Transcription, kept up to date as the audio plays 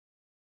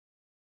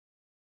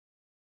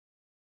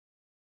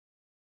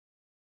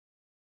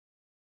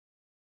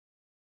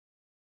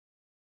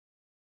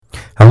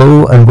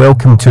Hello and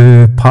welcome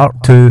to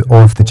part 2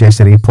 of the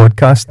Jesse Ray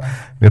podcast.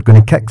 We're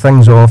going to kick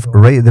things off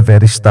right at the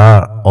very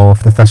start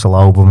of the Thistle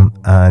album,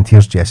 and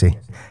here's Jesse.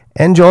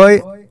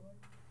 Enjoy!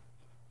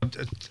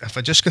 If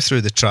I just go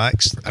through the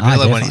tracks, I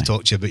really want to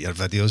talk to you about your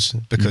videos,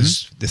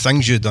 because the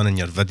things you've done in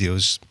your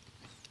videos,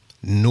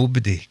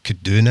 nobody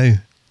could do now.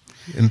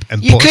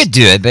 You could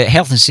do it, but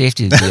health and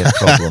safety would be a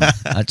problem.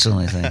 That's the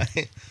only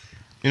thing.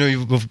 You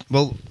know,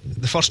 well,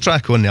 the first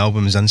track on the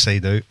album is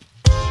Inside Out.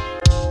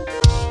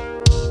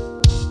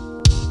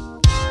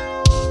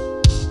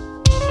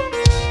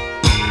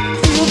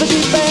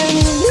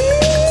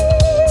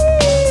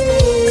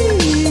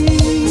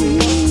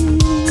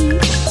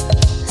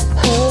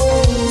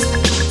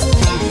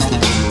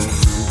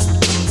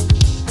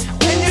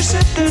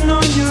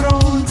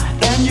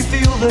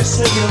 The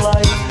city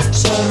light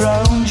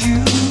surround you,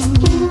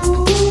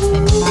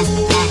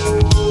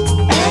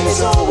 and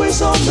it's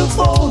always on the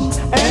phone,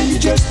 and you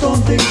just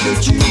don't think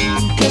that you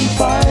can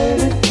fight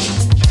it.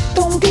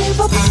 Don't give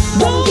up,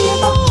 don't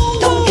give up,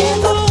 don't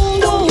give up,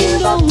 don't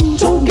give up,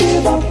 don't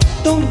give up,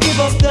 don't give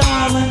up,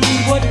 darling,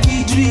 what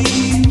we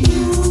dream.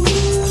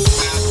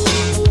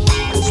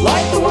 It's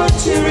like the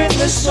words here in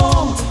this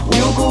song,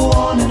 we'll go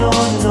on and on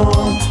and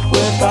on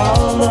with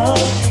our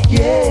love,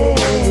 yeah.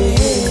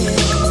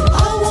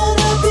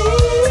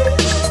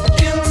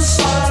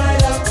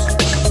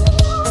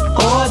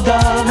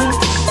 Darling,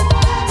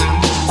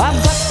 I've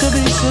got to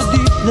be so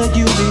deep that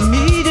you'll be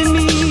needing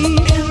me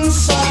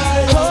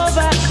inside,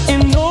 over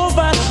and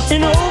over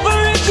and over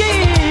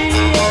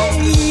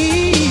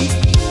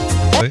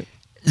again.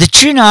 The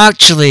tune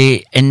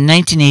actually, in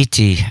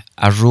 1980,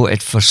 I wrote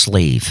it for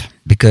Slave,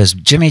 because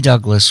Jimmy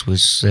Douglas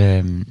was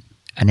an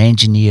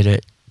engineer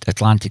at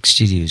Atlantic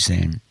Studios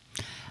then,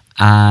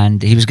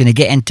 and he was going to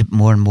get into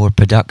more and more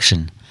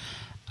production.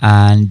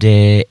 And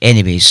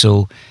anyway,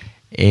 so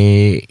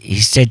he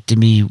said to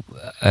me,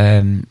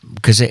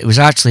 because it was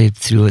actually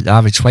through the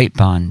Average White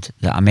Band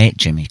that I met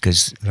Jimmy,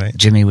 because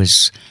Jimmy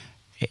was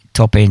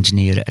top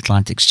engineer at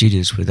Atlantic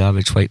Studios where the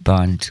Average White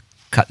Band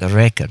cut the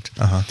record.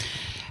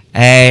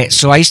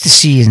 So I used to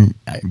see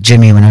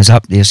Jimmy when I was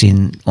up there,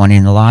 seeing one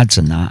of the lads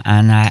and that,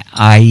 and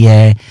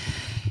I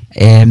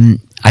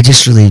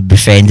just really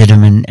befriended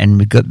him, and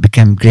we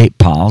became great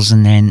pals,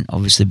 and then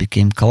obviously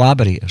became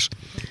collaborators.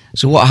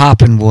 So what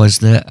happened was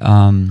that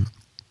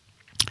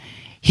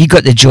he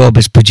got the job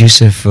as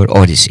producer for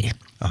Odyssey.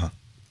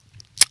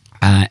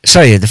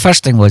 The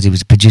first thing was he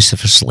was a producer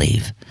for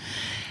Slave.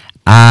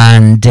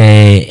 And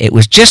it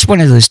was just one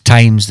of those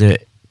times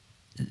that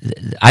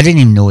I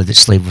didn't even know that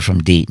Slave was from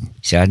Dayton.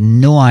 So I had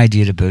no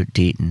idea about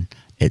Dayton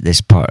at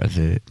this part of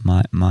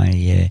my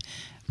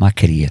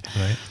career.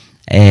 Right.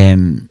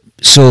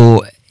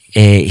 So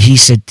he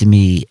said to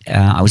me,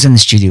 I was in the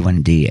studio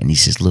one day, and he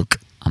says, look,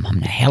 I'm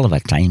having a hell of a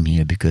time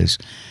here, because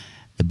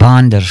the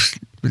band are...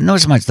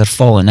 not so much they're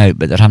falling out,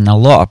 but they're having a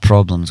lot of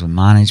problems with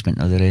management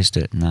and all the rest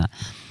of it and that.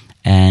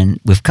 And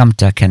we've come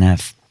to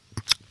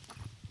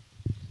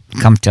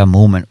a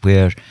moment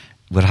where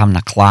we're having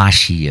a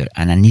clash here,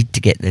 and I need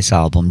to get this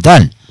album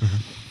done.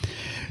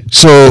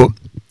 So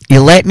he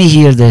let me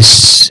hear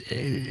this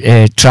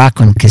track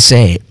on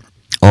cassette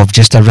of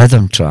just a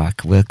rhythm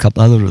track with a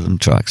couple other rhythm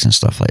tracks and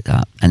stuff like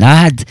that. And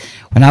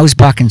when I was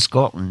back in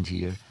Scotland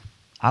here,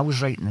 I was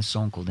writing a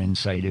song called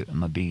Inside Out on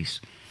my bass,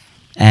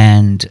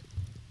 and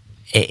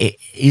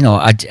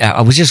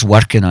I was just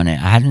working on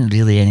it. I hadn't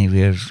really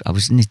anywhere. I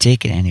wasn't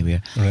taking it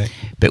anywhere. Right.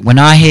 But when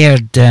I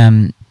heard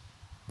the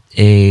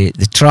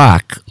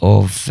track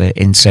of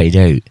Inside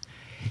Out,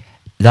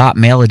 that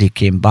melody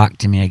came back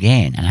to me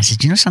again, and I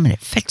said, something? It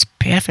fits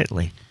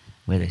perfectly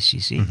with this. You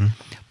see.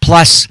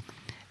 Plus,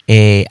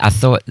 I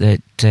thought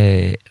that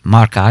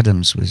Mark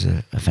Adams was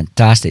a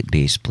fantastic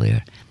bass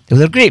player. They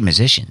were great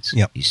musicians.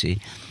 Yep. You see.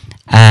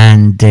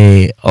 And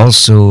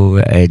also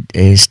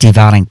Steve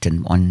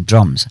Arrington on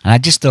drums. And I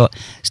just thought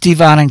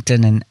Steve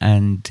Arrington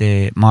and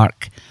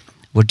Mark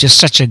were just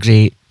such a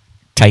great,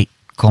 tight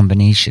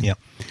combination. Yep.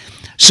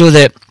 So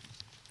that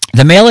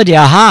the melody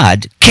I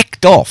had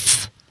kicked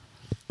off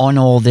on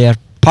all their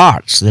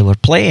parts they were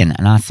playing.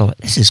 And I thought,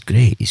 this is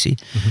great, you see.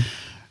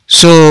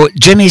 So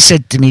Jimmy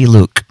said to me,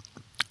 look,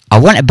 I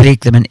want to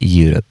break them into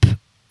Europe.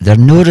 They're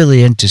not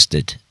really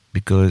interested,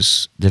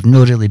 because they've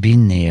not really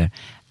been there.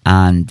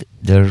 And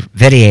they're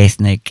very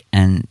ethnic,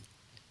 and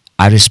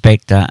I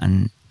respect that.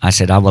 And I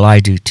said, I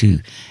do too,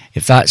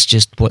 if that's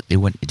just what they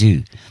want to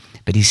do.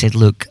 But he said,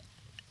 look,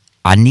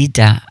 I need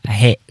a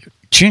hit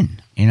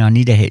tune. I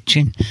need a hit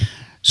tune.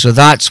 So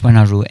that's when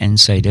I wrote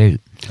Inside Out.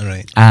 All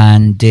right.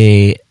 And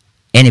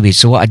anyway,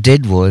 so what I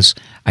did was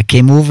I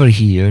came over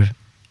here.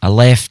 I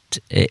left.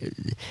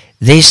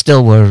 They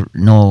still were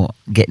not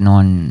getting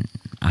on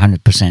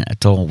 100%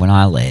 at all when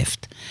I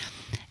left.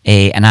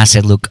 And I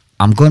said, look,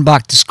 I'm going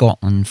back to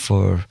Scotland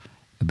for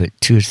about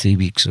 2 or 3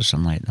 weeks or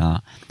something like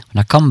that. When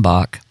I come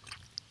back,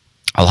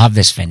 I'll have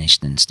this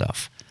finished and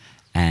stuff.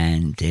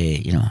 And,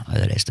 all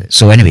the rest of it.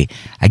 So anyway,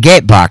 I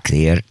get back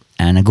there,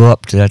 and I go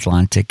up to the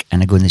Atlantic,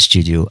 and I go in the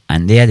studio,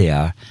 and there they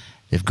are.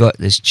 they've got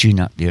this tune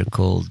up there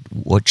called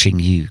Watching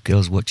You,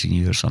 Girls Watching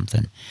You or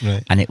something.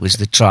 Right. And it was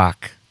the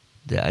track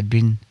that I'd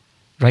been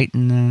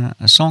writing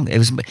a song. It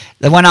was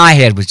the one I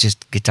heard was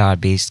just guitar,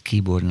 bass,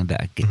 keyboard, and a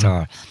bit of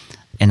guitar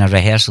in a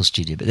rehearsal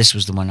studio. But this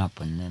was the one up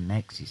on the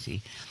mix, you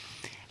see.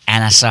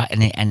 And I sat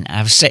in it, and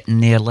I was sitting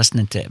there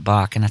listening to it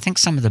back, and I think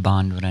some of the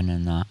band were in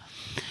and that.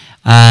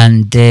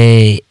 And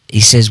he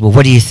says, "Well,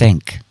 what do you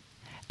think?"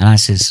 And I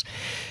says,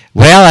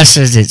 "Well," I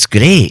says, "it's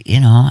great,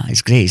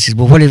 it's great." He says,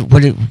 "Well,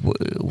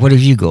 what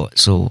have you got?"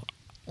 So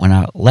when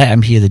I let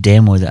him hear the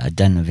demo that I'd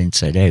done of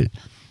Inside Out,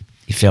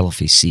 he fell off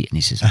his seat and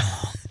he says,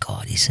 "Oh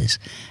God," he says,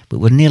 "but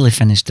we're nearly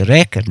finished the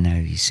record now,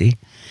 you see."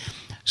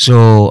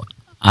 So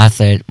I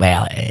thought,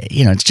 well,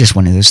 it's just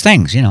one of those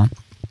things,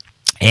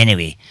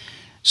 Anyway,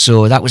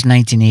 so that was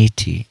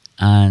 1980,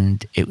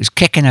 and it was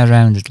kicking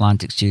around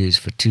Atlantic Studios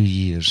for 2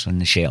 years on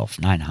the shelf.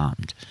 Nothing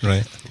happened.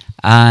 Right.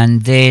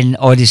 And then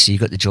Odyssey,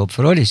 got the job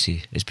for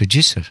Odyssey as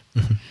producer.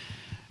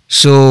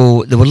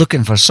 So they were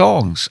looking for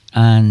songs,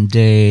 and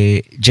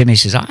Jimmy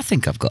says, "I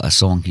think I've got a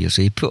song here."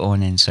 So he put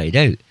on Inside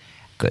Out.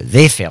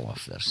 They fell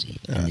off their seat.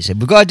 And he said,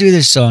 "We've got to do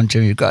this song,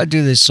 Jimmy. We've got to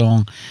do this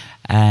song."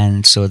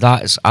 And so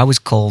I was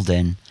called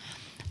in.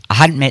 I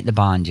hadn't met the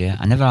band yet.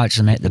 I never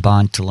actually met the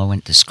band till I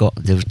went to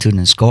Scotland. They were touring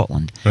in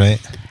Scotland. Right.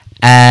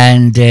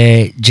 And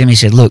Jimmy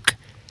said, "Look,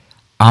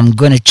 I'm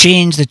going to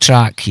change the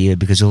track here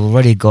because I've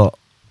already got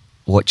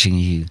Watching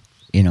You,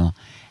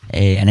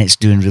 and it's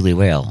doing really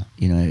well.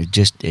 It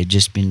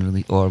just been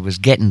released, or was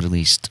getting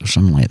released, or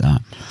something like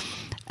that."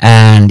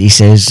 And he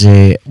says,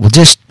 the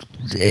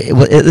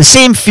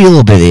same feel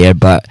will be there,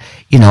 but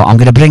I'm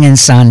going to bring in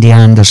Sandy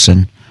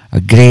Anderson, a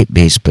great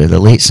bass player, the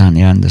late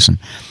Sandy Anderson,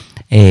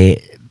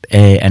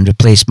 and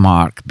replace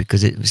Mark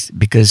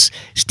because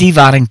Steve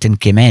Arrington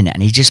came in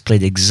and he just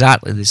played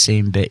exactly the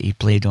same bit he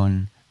played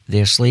on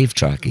their Slave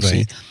track. You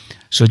see,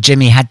 so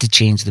Jimmy had to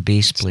change the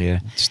bass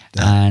player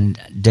and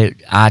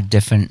add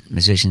different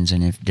musicians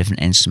and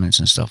different instruments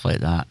and stuff like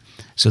that.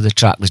 So the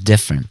track was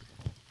different.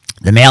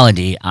 The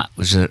melody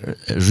was a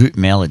root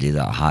melody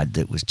that I had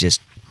that was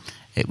just.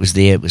 It was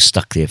there, it was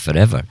stuck there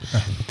forever.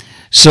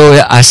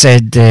 So I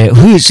said,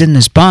 "Who's in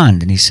this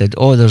band?" And he said,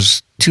 "Oh,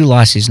 there's 2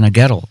 lassies and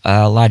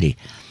a laddie."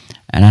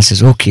 And I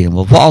says, "Okay,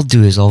 well, what I'll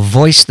do is I'll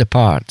voice the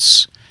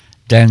parts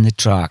down the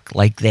track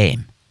like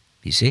them,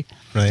 you see?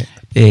 Right.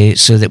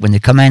 So that when they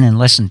come in and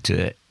listen to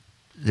it,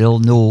 they'll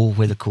know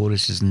where the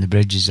choruses and the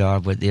bridges are,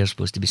 what they're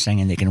supposed to be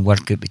singing. They can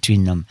work it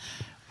between them.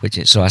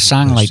 So I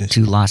sang like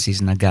 2 lassies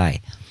and a guy.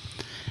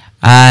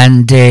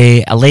 And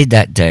I laid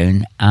that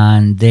down,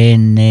 and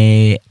then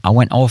I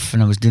went off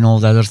and I was doing all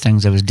the other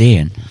things I was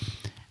doing.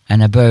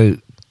 And about,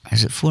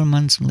 is it 4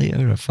 months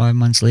later or 5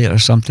 months later or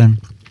something,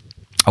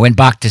 I went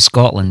back to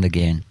Scotland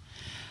again.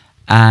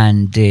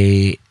 And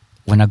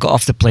when I got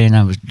off the plane,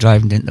 I was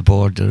driving down the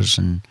Borders,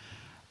 and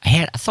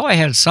I thought I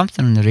heard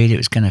something on the radio. It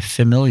was kind of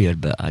familiar,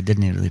 but I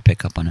didn't really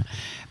pick up on it.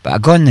 But I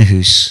got in the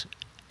house,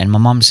 and my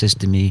mum says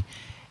to me,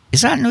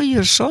 "Is that not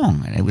your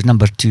song?" And it was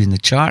number 2 in the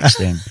charts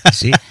then, you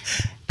see.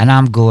 And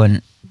I'm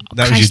going,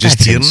 that was you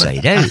just hearing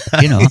Inside Out,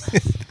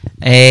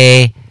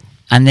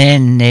 and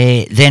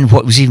then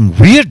what was even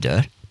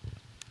weirder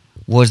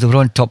was they were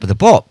on Top of the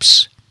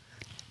Pops,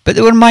 but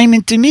they were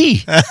miming to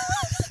me.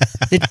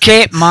 They'd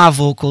kept my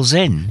vocals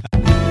in.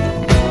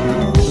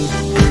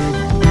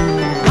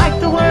 Like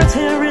the words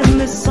here in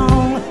this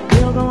song,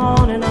 we'll go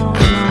on and on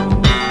and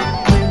on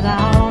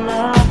without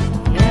love,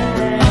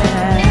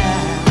 yeah.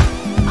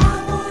 I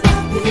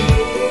wanna be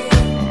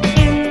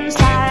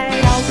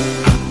inside out,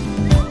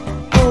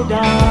 oh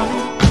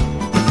darling.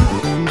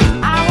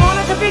 I want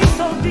it to be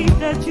so deep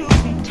that you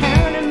be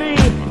turning me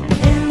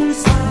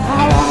inside.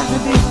 I want it to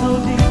be so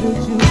deep that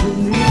you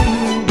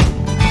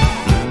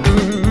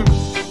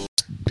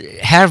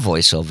believe. Her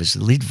voice, obviously,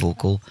 the lead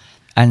vocal,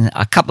 and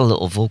a couple of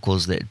little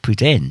vocals that it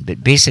put in,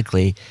 but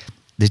basically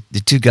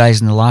the 2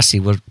 guys and the lassie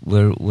were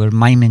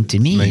miming to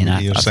me, and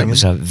I thought it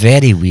was a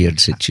very weird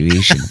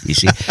situation, you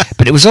see.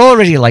 But it was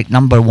already like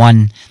number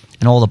 1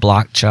 in all the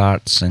black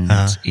charts and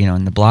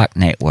in the black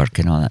network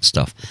and all that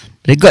stuff.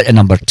 But it got to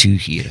number 2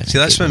 here. See,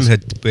 that's when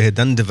we had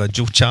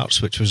individual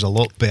charts, which was a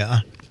lot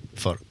better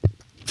for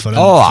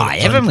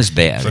everyone was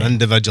better for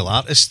individual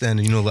artists. Then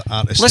the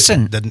artists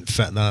that didn't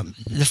fit that.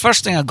 The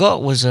first thing I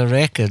got was a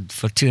record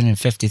for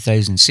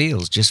 250,000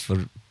 sales just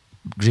for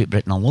Great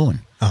Britain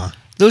alone.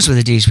 Those were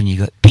the days when you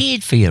got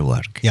paid for your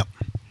work. Yep.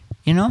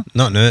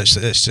 Not now. It's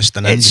just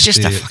an industry. It's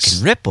just a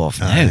fucking rip-off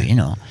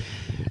now.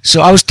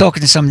 So I was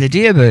talking to somebody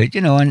today about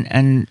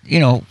and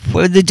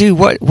what did they do?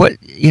 What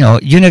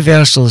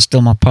Universal is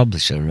still my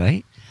publisher,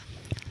 right?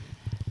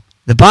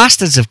 The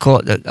bastards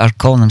are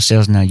calling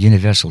themselves now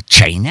Universal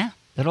China.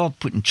 They're all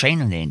putting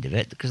China on the end of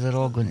it because they're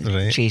all going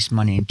to chase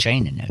money in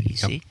China now, you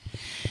see.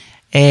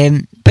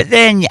 But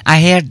then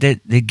I heard that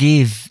they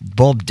gave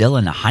Bob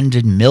Dylan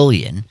 $100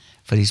 million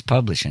for his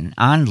publishing,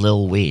 and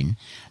Lil Wayne.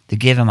 They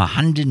gave him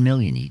 $100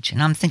 million each.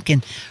 And I'm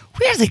thinking,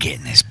 where are they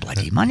getting this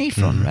bloody money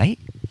from, right?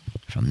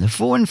 From the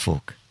phone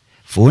folk.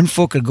 Phone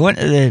folk are going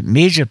to the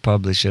major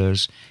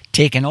publishers,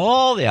 taking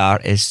all the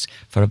artists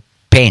for a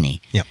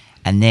penny. Yep.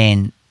 and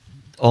then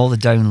all the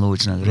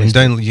downloads and all the rest.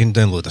 You can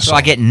download a So song.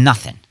 I get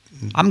nothing.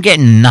 I'm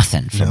getting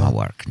nothing for my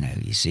work now,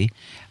 you see.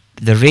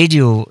 The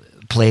radio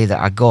play that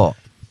I got,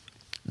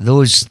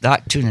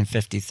 that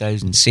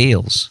 250,000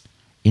 sales,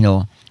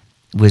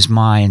 was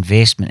my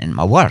investment in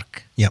my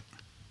work. Yep.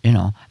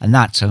 And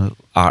that's how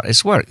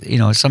artists work.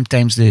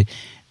 Sometimes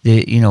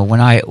when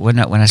I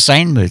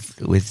signed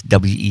with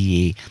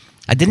WEA,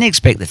 I didn't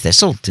expect the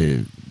Thistle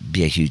to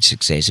be a huge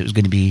success. It was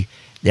going to be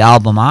the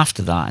album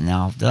after that and the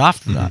album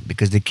after that,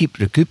 because they keep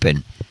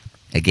recouping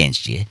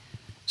against you.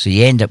 So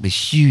you end up with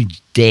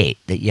huge debt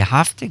that you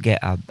have to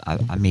get a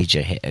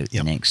major hit out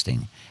the next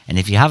thing. And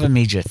if you have a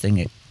major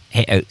thing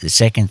hit out the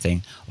second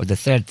thing or the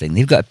third thing,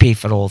 they've got to pay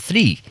for all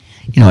three.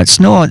 It's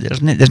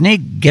there's no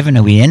giving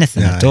away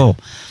anything at all.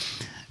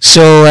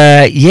 So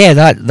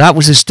that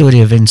was the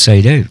story of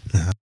Inside Out.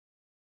 Uh-huh.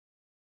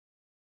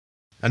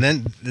 And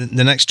then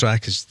the next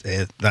track is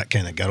That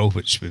Kind of Girl,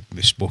 which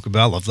we spoke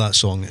about. I love that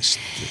song. It's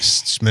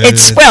smooth.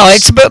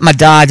 It's about my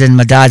dad and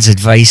my dad's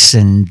advice,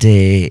 and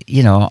same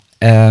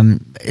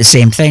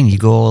thing. You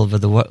go all over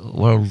the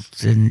world,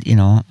 and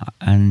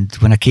and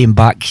when I came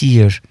back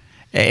here,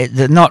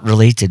 they're not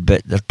related,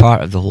 but they're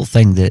part of the whole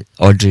thing. That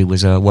Audrey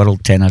was a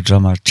world tenor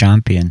drummer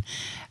champion,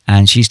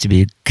 and she used to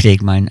be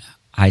Craigmount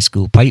High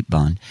School pipe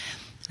band.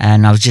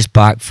 And I was just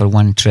back for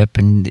one trip,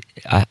 and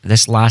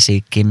this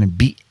lassie came and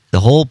beat the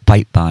whole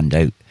pipe band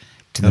out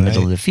to the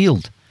middle of the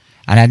field.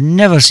 And I'd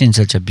never seen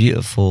such a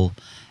beautiful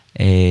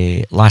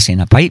lassie in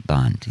a pipe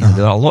band.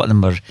 There were a lot of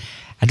them I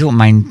don't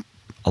mind.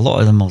 A lot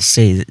of them will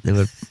say that they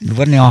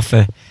weren't off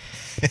I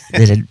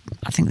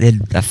think they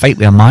had a fight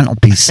with a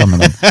mantelpiece, some of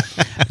them.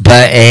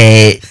 But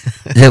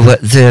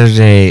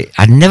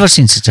I'd never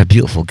seen such a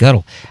beautiful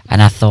girl.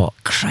 And I thought,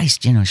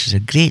 Christ, she's a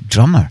great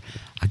drummer.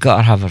 I got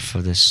to have her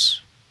for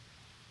this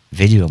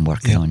video I'm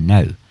working on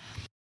now.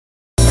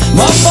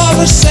 My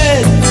father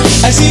said,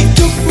 as he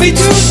took me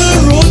to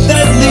the road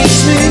that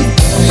leads me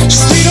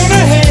straight on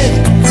ahead,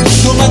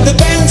 don't let the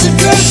bands and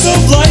curves of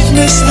life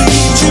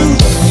mislead you.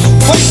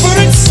 Fight for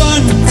it,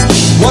 son,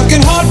 working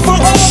hard for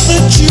all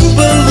that you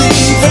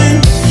believe in,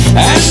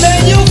 and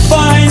then you'll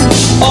find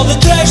all the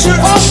treasure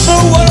of the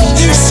world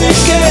you're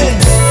seeking.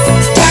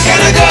 That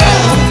kind of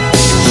girl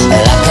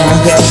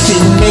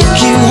can make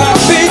you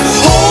happy.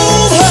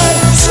 Hold her,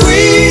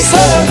 squeeze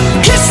her,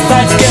 kiss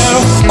that girl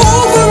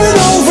over and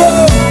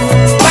over.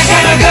 That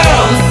kind of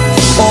girl.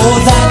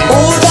 Oh that,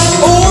 oh that,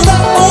 oh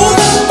that, oh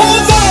that, oh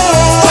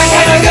that. That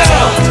kind of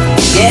girl.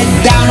 Get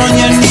down on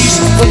your knees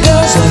for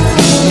girls like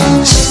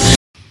these.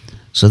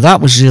 So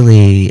that was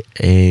really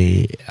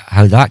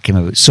how that came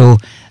about. So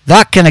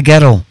That Kind of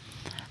Girl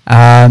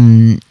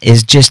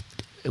is just.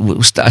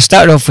 I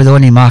started off with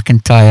Onnie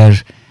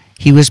McIntyre.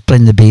 He was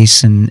playing the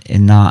bass in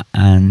that,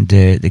 and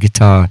the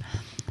guitar,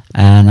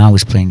 and I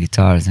was playing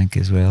guitar, I think,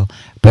 as well.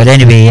 But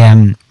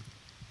anyway,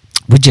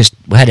 we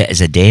had it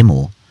as a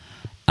demo,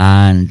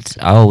 and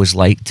I always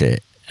liked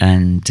it.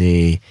 And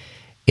it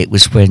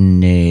was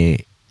when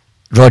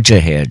Roger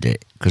heard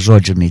it, because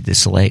Roger made the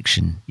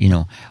selection,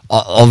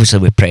 obviously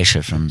with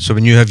pressure from. So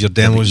when you have your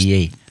demos,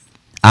 he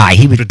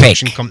would pick.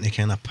 Production company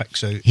kind of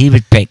picks out. He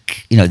would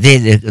pick.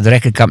 The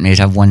record companies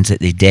have ones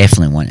that they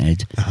definitely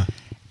wanted. Uh-huh.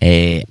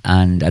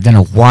 And I don't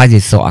know why they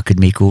thought I could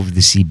make Over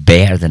the Sea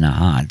better than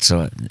I had.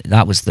 So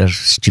that was their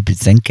stupid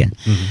thinking.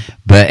 Mm-hmm.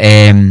 But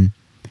and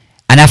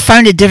I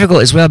found it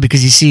difficult as well,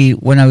 because you see,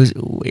 when I was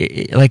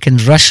like in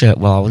Russia,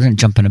 well, I wasn't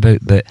jumping about,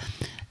 but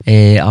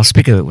I'll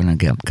speak of it when I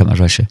come to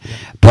Russia. Yeah.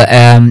 But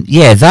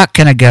That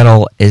Kind of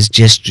Girl is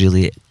just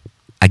really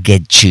a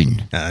good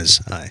tune. It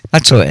is, aye.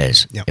 That's what it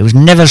is. Yep. It was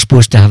never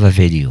supposed to have a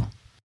video.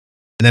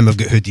 And then we've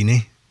got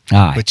Houdini,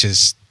 Aye. which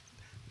is,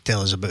 tell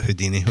us about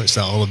Houdini. What's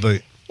that all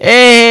about?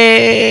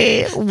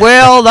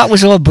 Well, that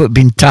was all about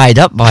being tied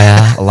up by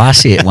a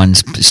lassie at one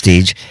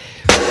stage.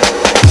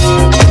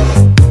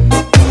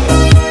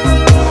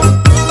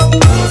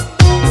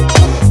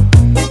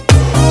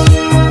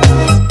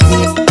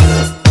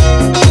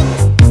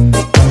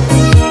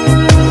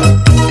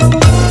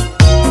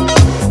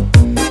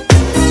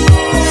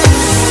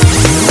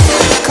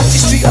 Country,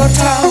 street or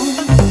town,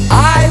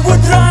 I would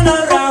run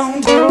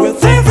around.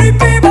 With every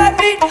babe I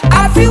meet,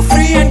 I feel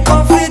free and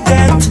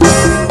confident.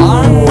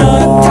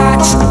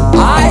 Unattached,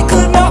 I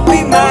could not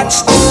be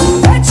matched.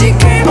 Then she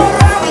came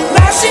around,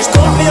 now she's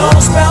got me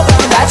all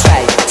spellbound. That's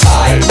right.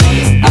 Tie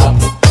me up,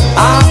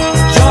 I'm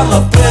your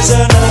love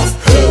prisoner.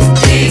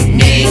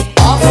 Houdini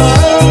of her.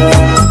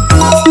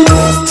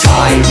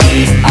 Tie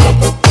me up,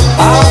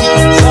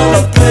 I'm your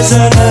love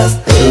prisoner.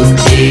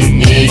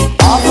 Houdini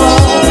of her.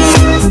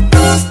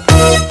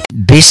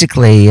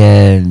 Basically,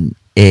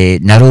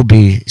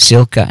 Nairobi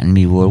Sailcat and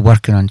me were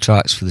working on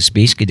tracks for the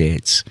Space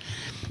Cadets,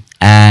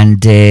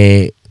 and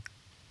it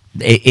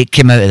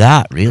came out of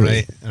that,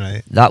 really.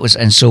 Right. That was,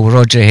 and so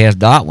Roger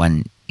heard that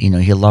one.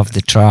 He loved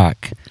the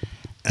track.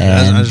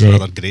 And that's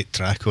another great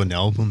track on the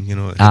album.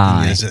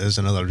 It is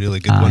another really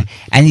good one.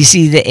 And you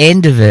see, the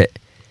end of it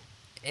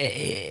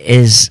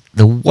is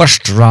the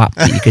worst rap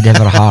that you could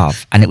ever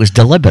have, and it was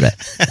deliberate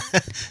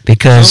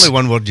because There's only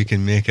one word you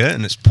can make it,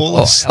 and it's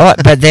Polis.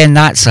 but then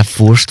that's a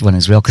forced one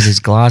as well because it's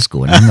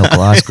Glasgow, and I'm not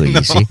Glasgow,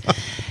 you see.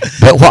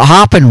 But what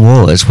happened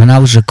was when I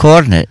was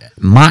recording it,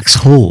 Max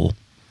Hole,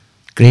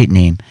 great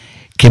name,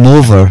 came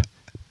over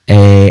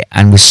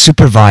and was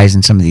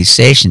supervising some of these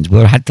sessions. We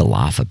had to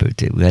laugh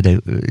about it. We had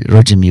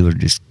Roger and me were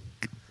just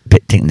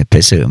taking the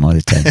piss out of him all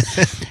the time.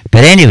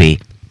 But anyway,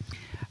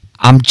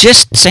 I'm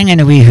just singing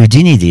away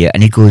Houdini there,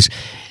 and he goes,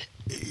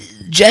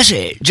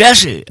 Jesse,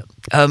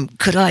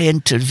 could I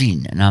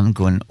intervene? And I'm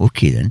going,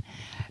 okay then.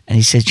 And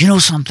he says, you know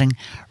something?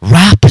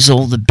 Rap is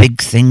all the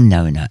big thing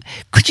now.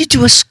 Could you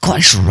do a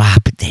Scottish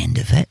rap at the end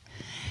of it?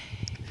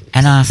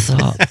 And I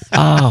thought,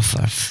 oh,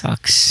 for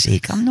fuck's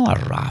sake, I'm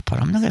not a rapper.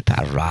 I'm not going to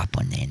put a rap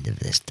on the end of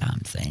this damn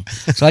thing.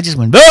 So I just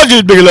went,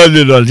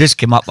 just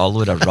came up with a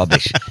load of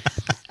rubbish.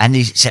 And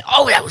he said,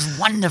 oh, that was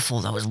wonderful.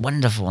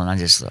 And I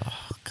just thought,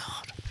 oh,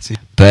 God. See?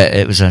 But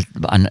it was a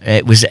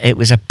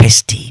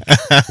piss tape.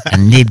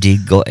 And nobody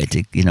got it,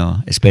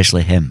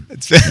 especially him.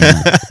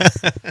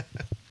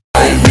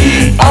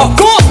 I'll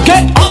go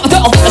get up there,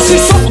 I see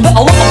something that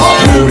I love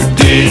about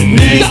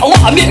Houdini. Get a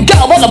lot of me,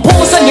 get a lot of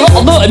balls, and you got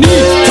a lot of me.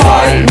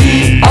 Tie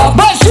me up,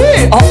 but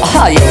see,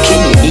 how you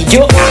can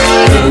you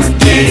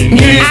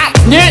Houdini. Tie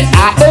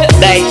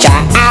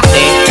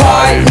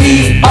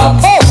me up,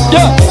 oh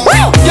yeah,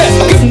 well, yeah,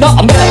 I could not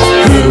admit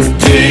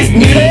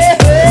Houdini.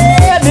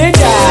 Tie me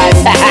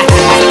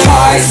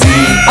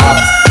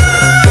up,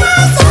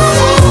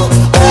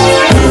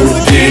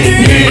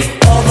 Houdini.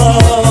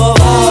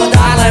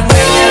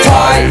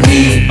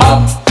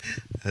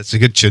 It's a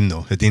good tune,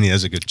 though. Houdini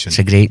is a good tune. It's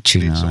a great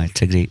tune.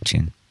 It's a great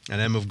tune. And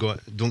then we've got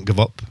Don't Give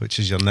Up, which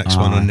is your next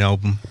one on the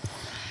album.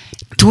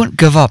 Don't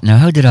Give Up. Now,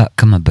 how did that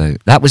come about?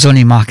 That was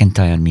only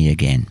McIntyre and me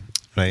again.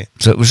 Right.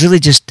 So it was really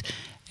just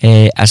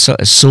a sort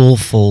of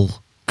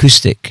soulful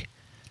acoustic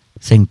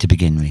thing to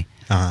begin with.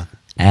 Uh-huh.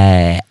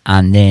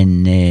 And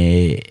then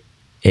it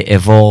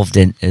evolved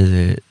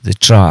into the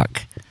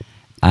track.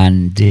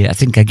 And I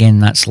think, again,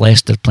 that's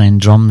Lester playing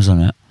drums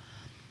on it.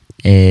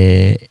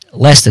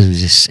 Lester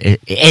is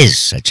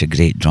such a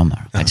great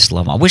drummer. I just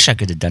love him. I wish I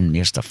could have done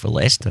more stuff for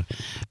Lester.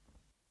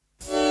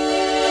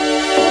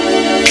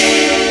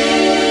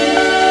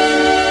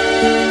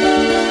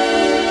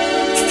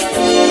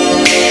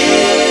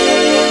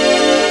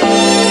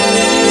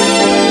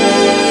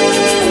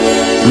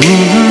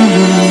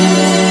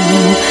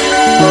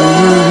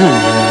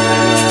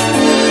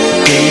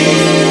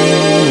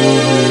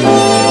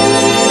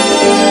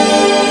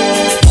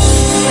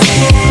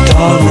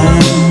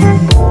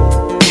 Darling,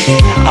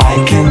 I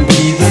can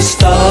be the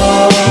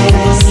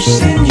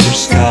stars in your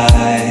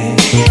sky.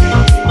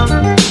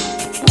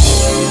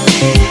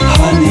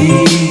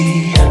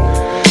 Honey,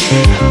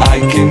 I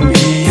can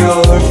be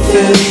your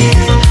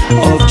 5th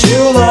of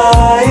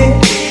July.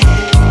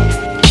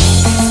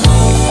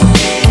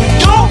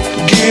 Don't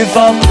give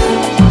up,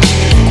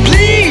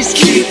 please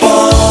keep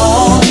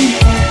on.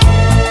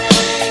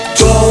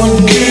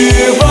 Don't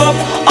give up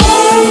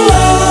on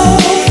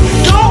love.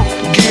 Don't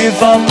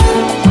give up,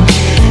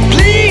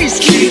 please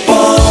keep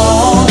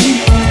on.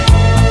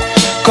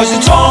 'Cause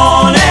it's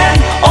on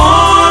and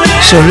on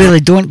and So really,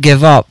 Don't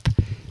Give Up.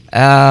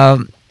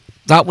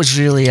 That was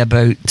really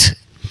about...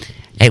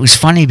 It was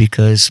funny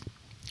because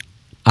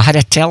I had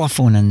a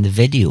telephone in the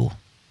video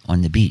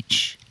on the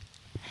beach.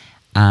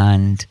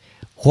 And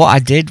what I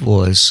did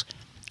was...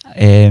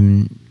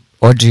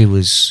 Audrey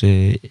was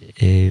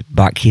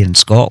back here in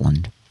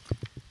Scotland.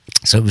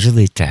 So it was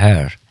really to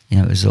her.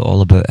 It was all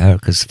about her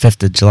because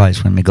 5th of July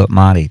is when we got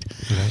married.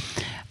 Right.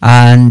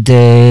 And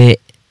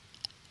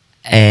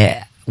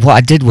what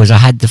I did was I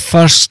had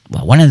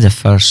one of the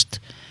first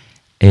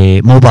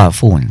mobile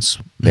phones.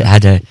 It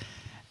had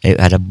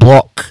a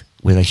block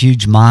with a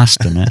huge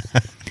mast in it,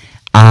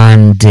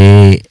 and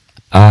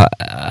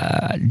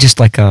just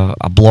like a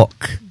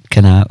block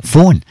kind of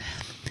phone.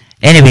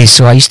 Anyway,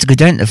 so I used to go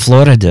down to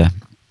Florida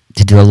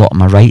to do a lot of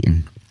my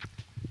writing,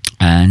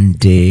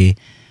 and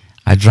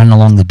I'd run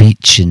along the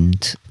beach,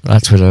 and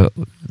that's where the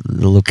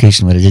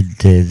location where I did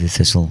the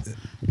Thistle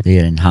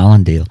there in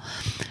Hallandale.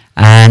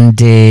 And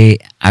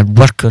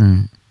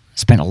I'd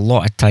spent a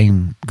lot of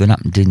time going up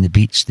and doing the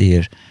beach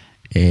there,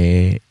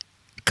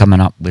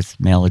 coming up with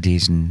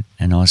melodies and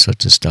all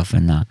sorts of stuff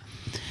and that.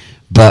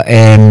 But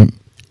I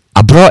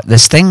brought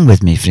this thing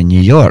with me from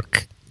New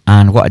York,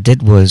 and what I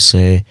did was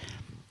I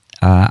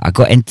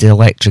got into the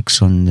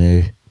electrics on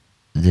the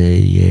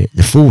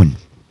phone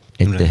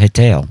at the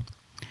hotel,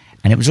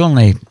 and it was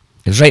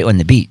right on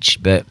the beach,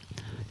 but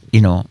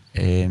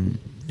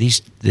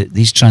these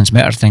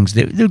transmitter things,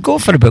 they would go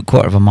for about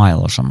 1/4 of a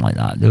mile or something like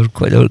that. They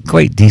were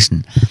quite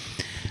decent.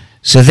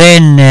 So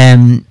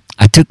then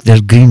I took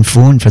their green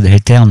phone for the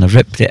hotel and I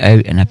ripped it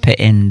out and I put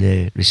in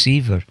the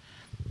receiver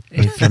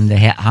from the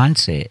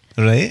handset.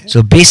 Right.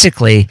 So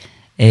basically,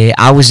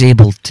 I was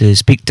able to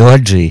speak to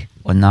Audrey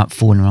on that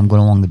phone when I'm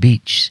going along the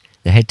beach,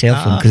 the hotel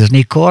phone, because there's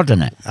no cord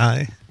in it.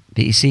 Aye.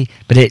 But you see,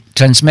 it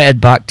transmitted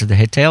back to the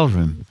hotel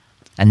room.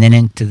 and then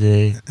into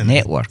the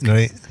network.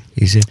 Right.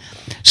 You see.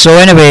 So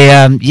anyway,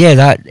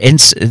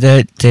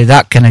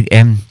 that kind of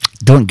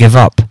Don't Give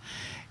Up.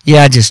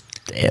 Yeah,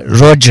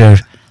 Roger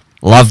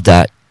loved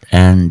that,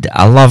 and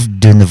I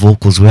loved doing the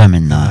vocals with him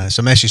in that. It's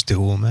a message to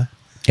home, eh?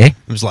 Eh?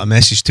 It was like a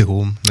message to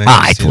home. It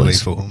to your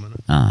was. life at home,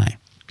 innit? Aye.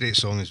 Great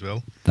song as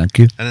well. Thank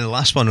you. And then the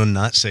last one on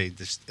that side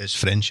is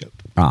Friendship.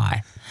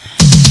 Aye.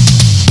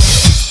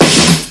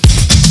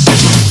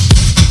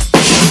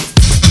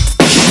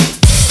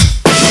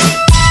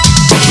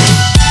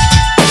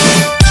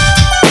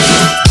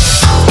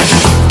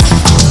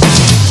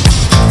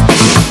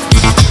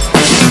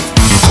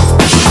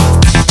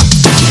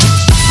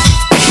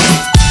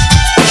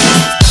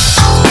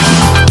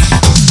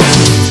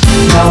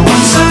 Now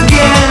once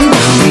again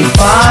we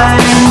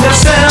find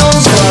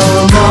ourselves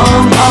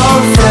among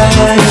our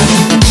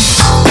friends.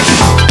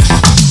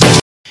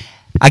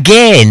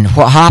 Again,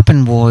 what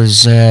happened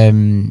was back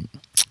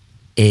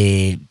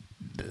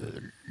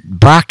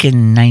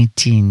in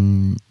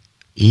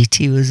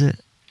 1980, was it?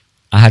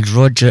 I had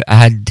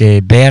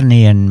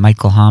Bernie and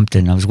Michael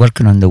Hampton. I was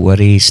working on the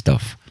Warray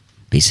stuff,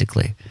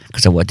 basically,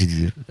 because I wanted to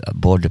do a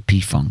Border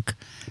P-Funk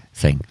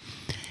thing.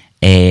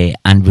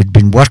 And we'd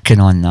been working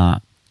on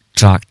that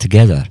track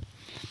together.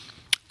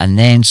 And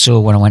then, so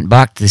when I went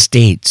back to the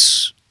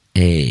States,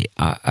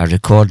 I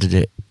recorded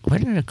it. Where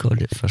did I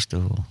record it, first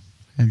of all?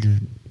 I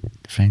did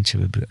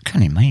Friendship about. I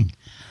can't even mind.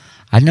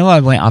 I know I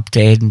went up to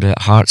Edinburgh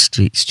at Hart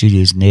Street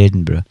Studios in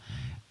Edinburgh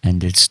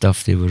and did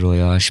stuff there with Roy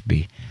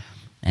Ashby.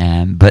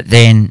 But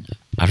then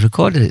I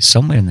recorded it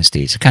somewhere in the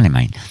States. I can't even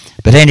mind.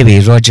 But anyway,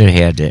 Roger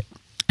heard it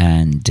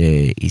and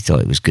he thought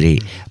it was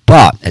great.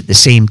 But at the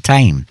same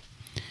time,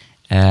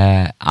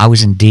 I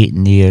was in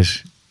Dayton there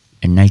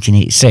in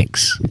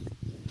 1986,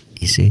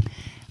 you see.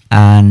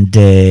 And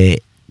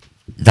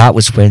that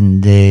was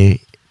when the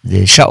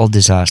shuttle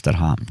disaster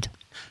happened.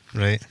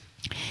 Right.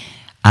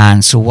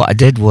 And so what I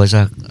did was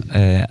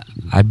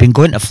I'd been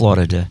going to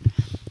Florida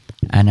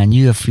and I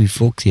knew a few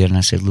folk there, and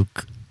I said,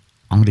 look,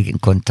 I'm going to get in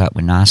contact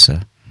with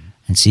NASA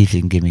and see if they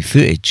can give me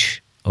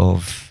footage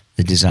of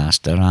the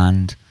disaster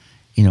and,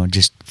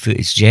 just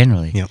footage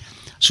generally. Yep.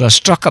 So I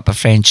struck up a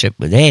friendship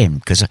with them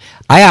because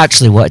I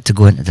actually wanted to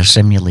go into their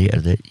simulator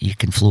that you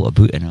can float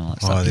about in and all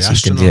that stuff. The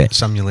You can do astronaut it.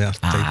 simulator.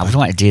 I would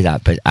want to do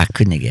that, but I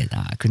couldn't get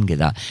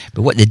that.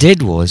 But what they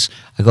did was,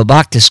 I got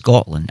back to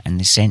Scotland and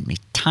they sent me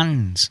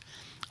tons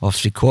of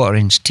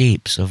 3/4-inch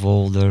tapes of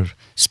all their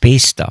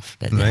space stuff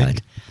that they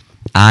had,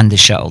 and the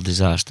shuttle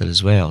disaster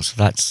as well. So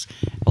that's,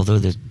 although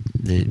the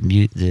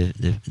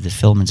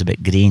filming's a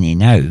bit grainy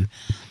now,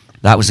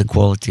 that was the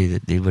quality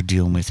that they were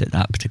dealing with at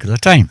that particular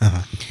time.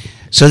 Uh-huh.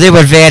 So they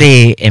were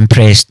very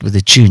impressed with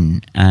the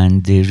tune,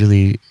 and they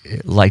really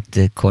liked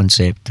the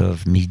concept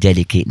of me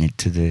dedicating it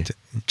to the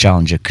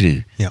Challenger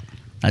crew. Yep.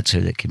 That's how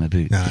that came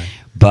about. Aye.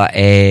 But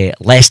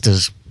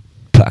Lester's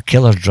put a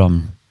killer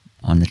drum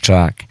on the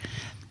track,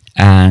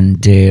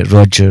 and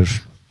Roger,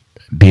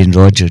 being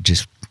Roger,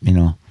 just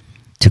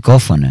took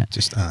off on it.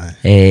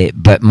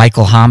 But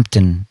Michael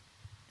Hampton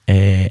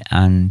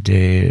and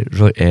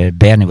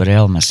Bernie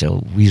Worrell and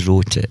myself, we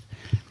wrote it,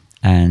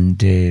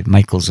 and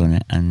Michael's on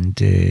it, and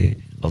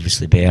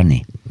obviously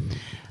Bernie.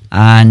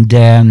 And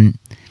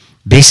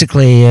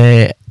basically,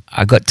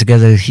 I got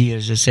together here,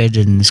 as I said,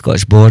 in the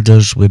Scottish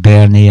Borders with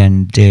Bernie,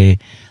 and the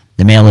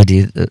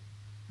melody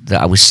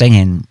that I was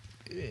singing,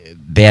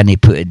 Bernie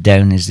put it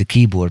down as the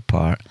keyboard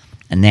part,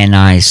 and then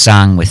I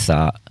sang with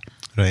that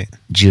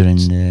during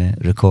the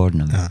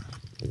recording of it.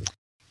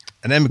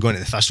 And then we're going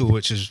to the Thistle,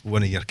 which is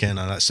one of your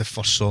that's the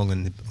first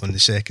song on the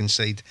second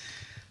side.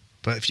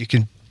 But if you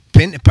can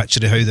paint a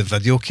picture of how the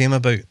video came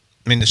about,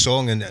 I mean the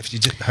song, and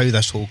how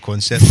this whole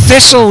concept.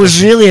 Thistle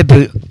was really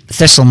about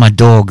Thistle, my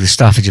dog, the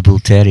Staffordshire Bull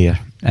Terrier.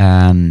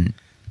 I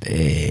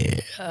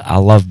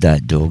loved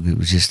that dog. It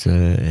was just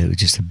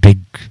a big.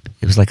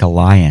 It was like a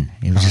lion.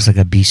 It was just like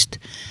a beast,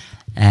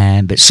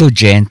 but so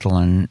gentle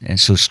and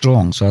so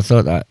strong. So I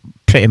thought that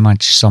pretty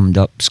much summed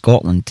up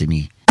Scotland to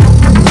me.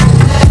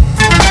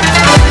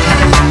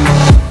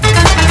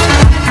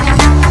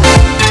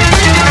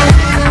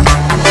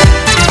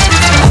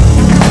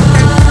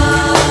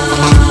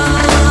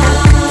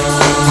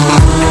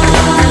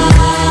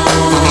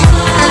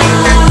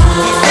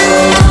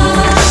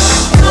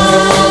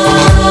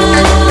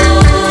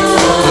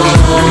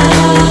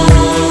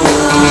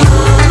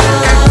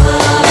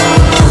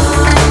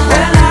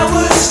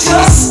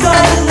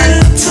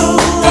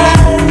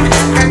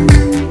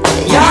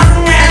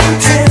 Young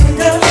and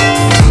tender,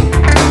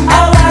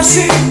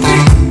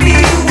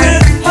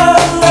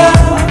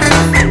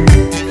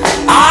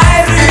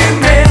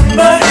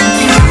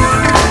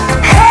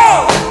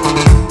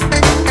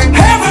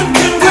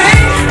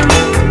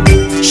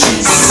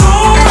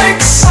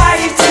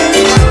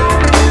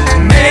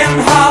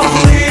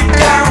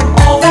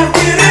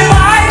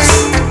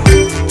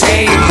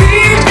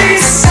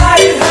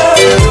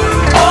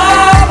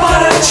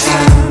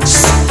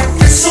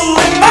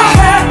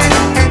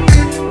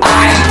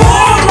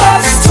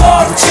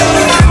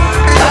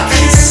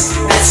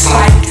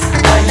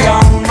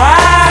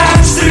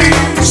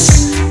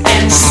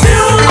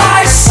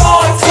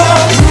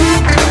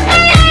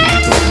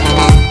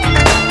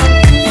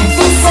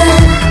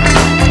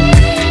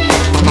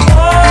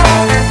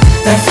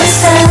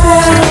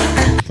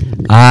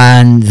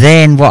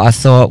 then what I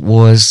thought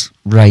was,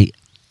 right,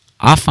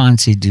 I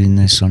fancy doing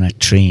this on a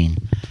train,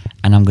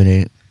 and I'm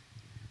going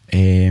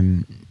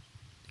to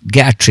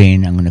get a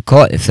train. I'm going to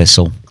call it the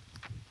Thistle,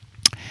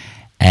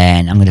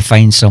 and I'm going to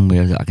find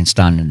somewhere that I can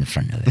stand in the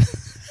front of it.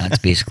 That's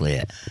basically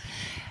it.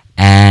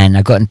 And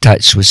I got in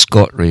touch with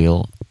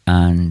ScotRail,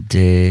 and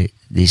they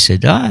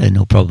said,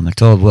 no problem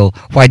at all. Well,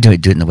 why don't we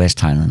do it in the West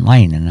Highland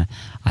Line? And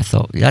I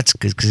thought, that's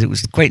good, because it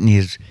was quite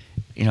near,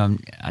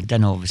 I'd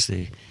done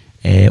obviously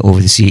over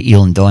the sea at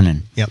Eel and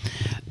Donnan. Yep.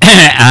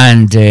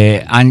 and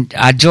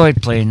I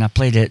enjoyed playing. I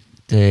played at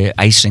the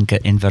ice rink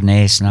at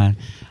Inverness, and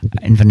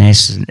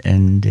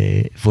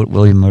Fort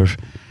William were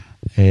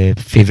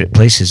favourite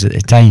places at the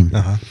time.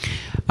 Uh-huh.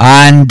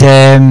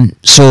 And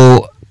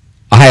so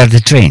I hired the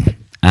train,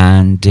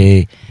 and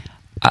it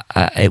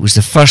was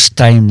the first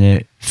time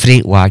the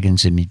freight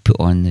wagons had been put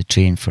on the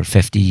train for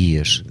 50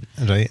 years.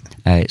 Right.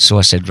 So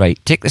I said, right,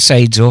 take the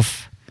sides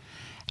off,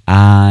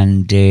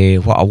 and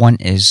what I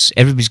want is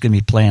everybody's going to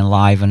be playing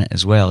live on it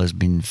as well as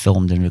being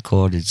filmed and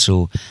recorded,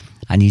 so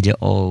I need it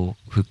all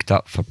hooked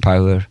up for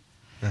power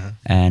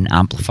and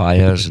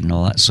amplifiers and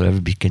all that, so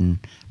everybody can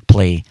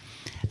play.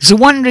 So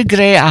one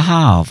regret I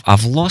have,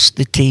 I've lost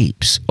the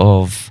tapes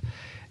of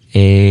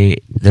the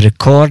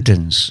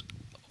recordings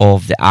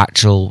of the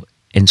actual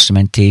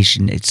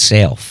instrumentation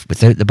itself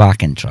without the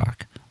backing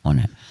track on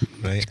it.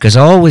 Right. Because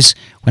I always,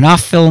 when I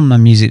film my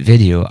music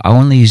video, I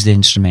only use the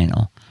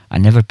instrumental. I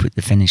never put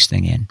the finished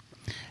thing in.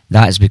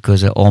 That is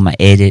because all my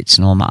edits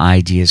and all my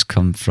ideas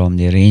come from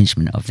the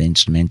arrangement of the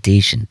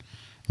instrumentation.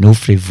 No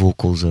free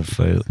vocals or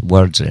for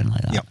words or anything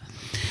like that. Yep.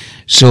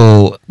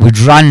 So we'd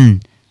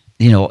run,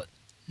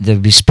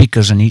 there'd be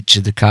speakers on each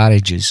of the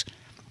carriages,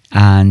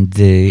 and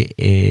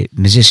the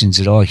musicians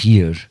are all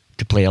here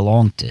to play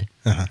along to,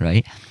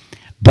 right?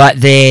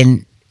 But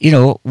then,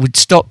 we'd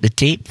stop the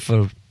tape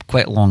for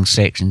quite long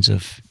sections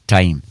of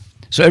time.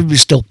 So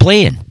everybody's still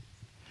playing.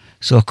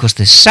 So, of course,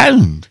 the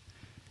sound,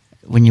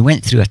 when you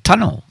went through a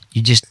tunnel,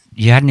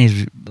 you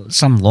hadn't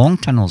some long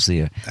tunnels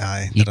there.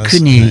 Aye, you there is,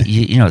 couldn't,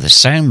 aye. The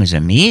sound was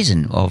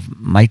amazing of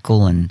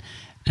Michael and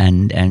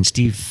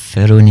Steve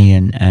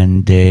Ferroni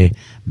and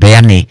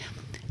Bernie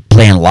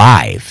playing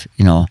live,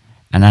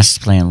 and us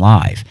playing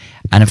live.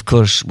 And of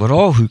course, we're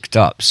all hooked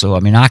up. So,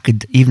 I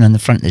could, even on the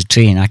front of the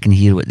train, I can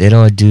hear what they're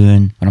all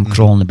doing when I'm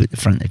crawling about the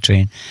front of the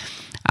train.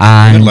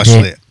 And You're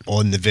literally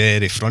on the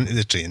very front of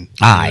the train.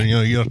 Aye.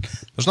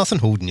 There's nothing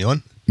holding you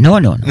on. No.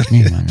 But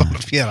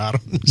if your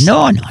arms.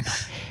 No.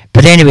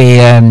 But anyway,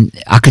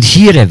 I could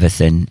hear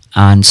everything.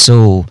 And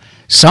so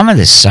some of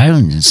the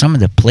sounds and some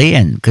of the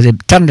playing, because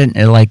it turned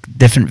into like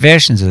different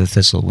versions of the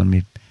Thistle when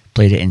we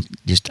played it in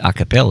just a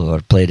cappella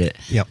or played it,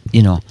 Yep.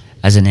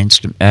 as an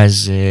instrument,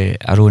 as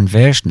our own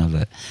version of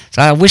it.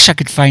 So I wish I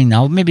could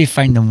I'll maybe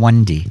find them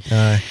one day.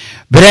 Aye.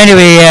 But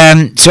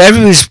anyway, so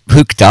everybody was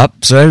hooked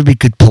up, so everybody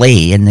could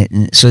play, and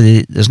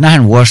there's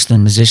nothing worse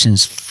than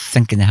musicians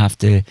thinking they have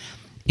to,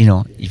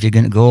 if you're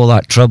going to go all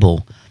that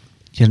trouble,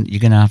 you're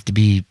going to have to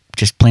be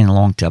just playing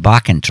along to a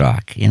backing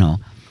track,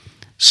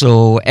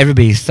 So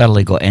everybody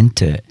thoroughly got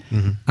into it.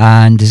 Mm-hmm.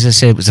 And as I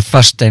said, it was the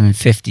first time in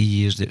 50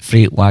 years that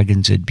freight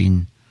wagons had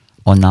been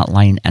on that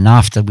line. And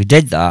after we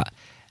did that,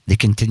 they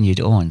continued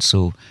on.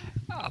 So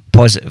a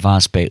positive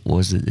aspect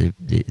was that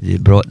they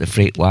brought the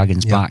freight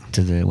wagons back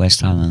to the West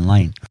Highland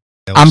Line.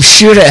 I'm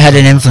sure it had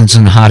an influence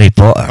on Harry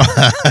Potter.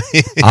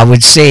 I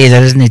would say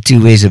there isn't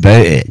two ways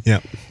about it.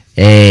 Yeah.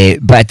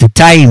 But at the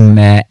time,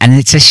 and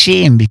it's a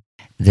shame because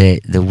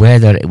the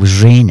weather, it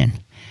was raining.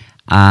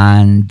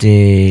 And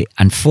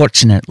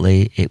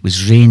unfortunately, it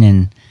was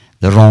raining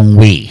the wrong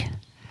way.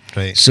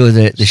 Right. So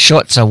the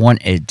shots I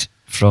wanted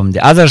from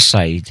the other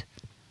side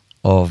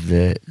of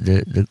the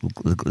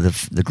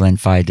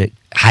Glenfiddich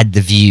had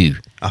the view.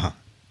 Uh-huh.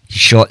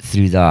 Shot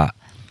through that.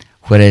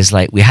 Whereas,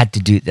 like, we had to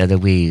do it the other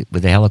way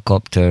with the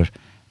helicopter,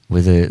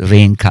 with the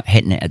rain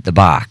hitting it at the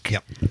back.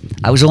 Yep.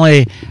 I was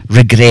only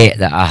regret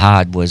that I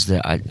had was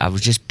that I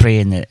was just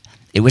praying that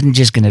it wasn't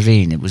just going to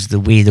rain, it was the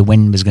way the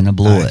wind was going to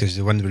blow it. Because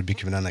the wind would be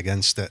coming in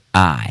against it.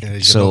 Aye. You're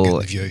not So getting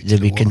the view out to they'd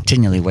the be water.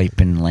 continually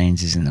wiping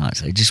lenses and that.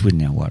 So it just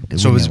wouldn't have worked.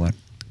 So was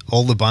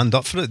all the band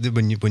up for it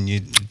when you?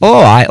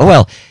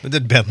 Well, What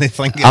did Bernie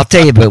think? I'll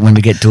tell you about when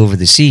we get to Over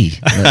the Sea.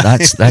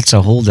 That's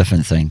a whole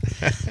different thing.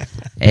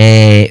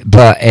 I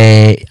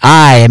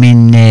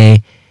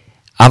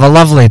have a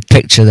lovely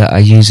picture that I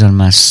use on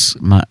my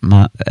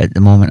at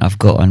the moment. I've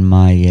got on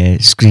my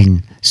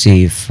screen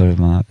save for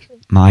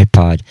my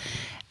iPad,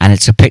 and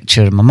it's a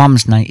picture. My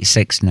mum's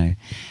 96 now,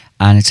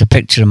 and it's a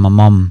picture of my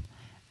mum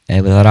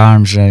with her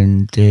arms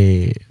around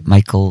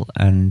Michael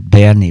and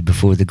Bernie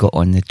before they got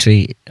on the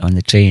train,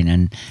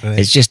 and Right.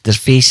 it's just their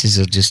faces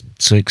are just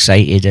so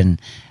excited, and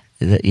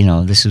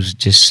this was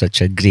just such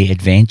a great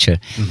adventure.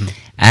 Mm-hmm.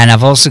 And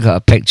I've also got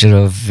a picture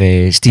of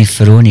Steve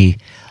Ferroni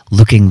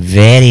looking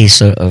very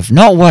sort of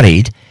not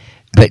worried,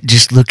 but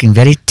just looking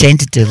very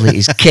tentatively at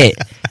his kit,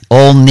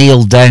 all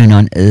nailed down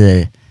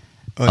onto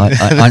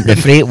the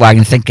freight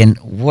wagon, thinking,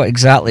 what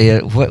exactly?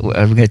 What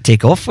are we going to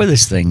take off with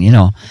this thing?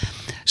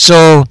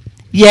 So.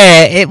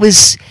 Yeah, it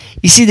was.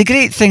 You see, the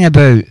great thing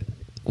about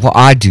what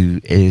I do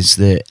is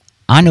that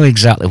I know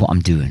exactly what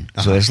I'm doing.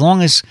 So as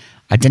long as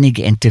I didn't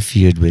get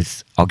interfered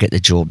with, I'll get the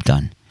job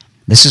done.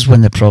 This is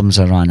when the problems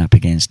I ran up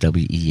against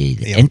WEA.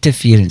 The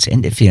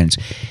interference.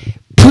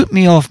 Put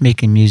me off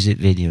making music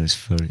videos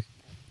for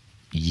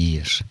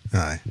years.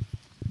 Aye.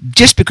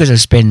 Just because I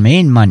spend my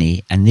own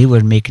money and they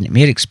were making it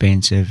more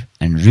expensive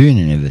and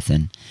ruining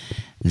everything,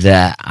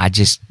 that I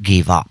just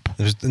gave up.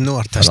 There was no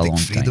artistic long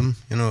freedom.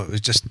 You know, it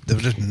was just, they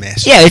were just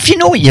messing. Yeah, if you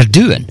know what you're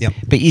doing. Yep.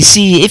 But you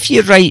see, if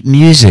you write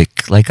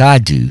music like I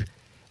do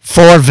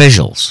for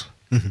visuals,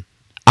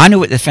 I know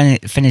what the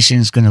finishing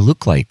is going to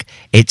look like.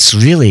 It's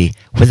really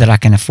whether I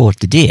can afford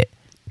to do it.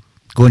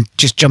 Go and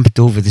just jump it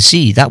over the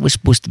sea. That was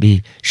supposed to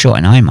be shot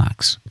in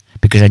IMAX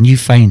because I knew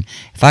fine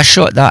if I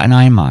shot that in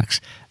IMAX,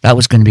 that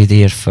was going to be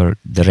there for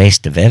the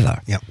rest of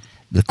ever. Yep.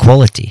 The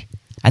quality.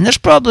 And there's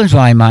problems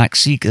with IMAX.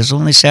 See, there's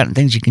only certain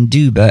things you can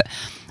do, but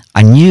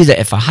I knew that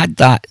if I had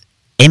that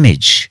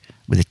image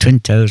with the Twin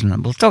Towers,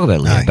 and we'll talk about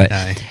it later, but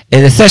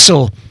the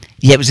Thistle,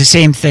 yeah, it was the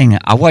same thing.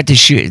 I wanted to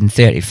shoot it in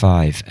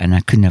 35, and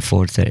I couldn't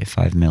afford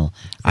 35mm.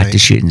 I had to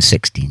shoot it in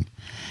 16.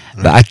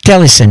 But I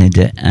telecined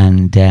it,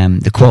 and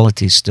the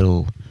quality is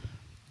still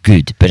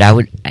good. But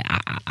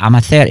I'm a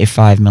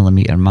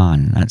 35mm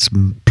man. That's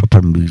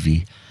proper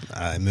movie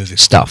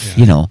stuff,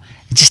 you know.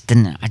 I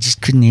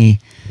just couldn't.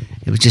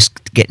 It was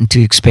just getting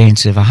too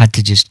expensive. I had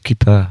to just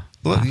keep a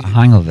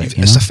hang of it.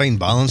 It's a fine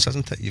balance,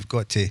 isn't it? You've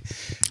got to.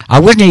 I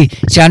wouldn't.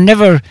 See, I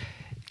never.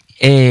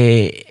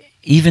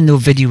 Even though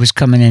video was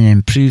coming in and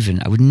improving,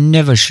 I would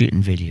never shoot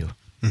in video.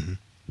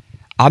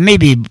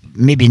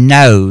 Maybe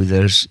now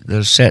there's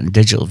certain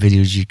digital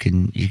videos you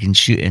can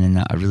shoot in and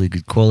that are really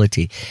good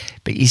quality,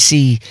 but you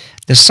see,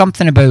 there's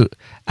something about.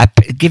 I'll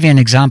give you an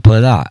example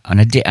of that. On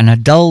a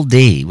dull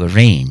day with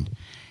rain,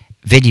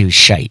 video is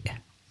shite.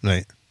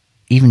 Right.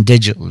 Even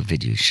digital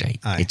video is shite.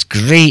 Aye. It's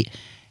great.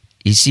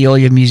 You see all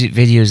your music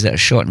videos that are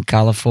shot in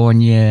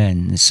California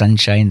and the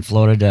sunshine,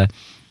 Florida,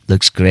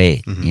 looks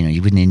great. You know,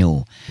 you wouldn't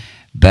know.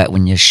 But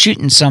when you're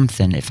shooting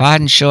something, if I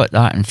hadn't shot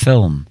that in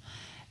film,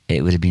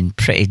 it would have been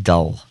pretty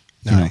dull.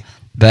 You know?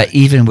 But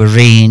even with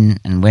rain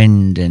and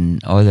wind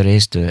and all the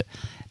rest of it,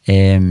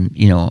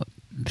 you know,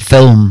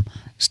 film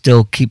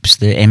still keeps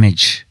the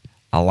image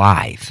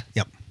alive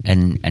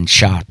and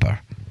sharper.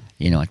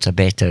 You know, it's a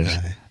better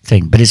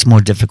thing. But it's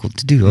more difficult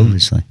to do,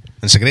 obviously.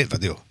 It's a great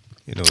video.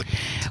 You know.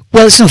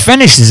 Well, it's not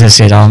finished, as I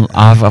said.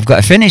 I've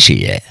got to finish it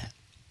yet.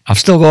 I've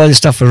still got all the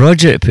stuff for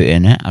Roger to put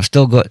in it. I've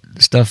still got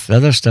the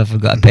other stuff I've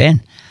got to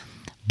pen.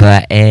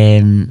 But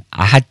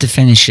I had to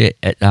finish it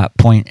at that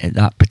point, at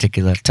that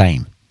particular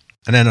time.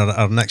 And then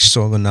our next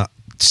song on that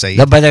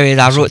side. By the way,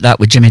 I wrote that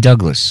with Jimmy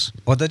Douglas.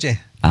 Oh, did you?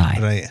 Aye.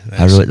 Right.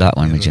 I wrote that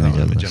one with Jimmy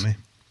Douglas.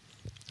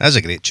 That's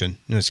a great tune.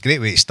 You know, it's a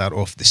great way to start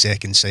off the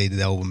second side of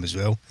the album as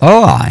well.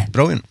 Oh, aye.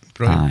 Brilliant.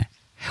 Aye.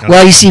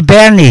 Well, you see,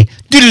 Bernie.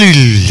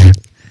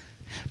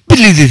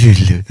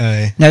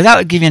 Aye. Now that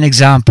would give you an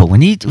example.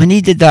 When he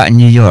did that in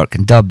New York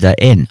and dubbed that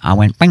in, I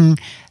went, bing,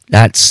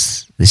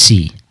 that's the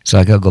sea. So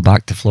I got to go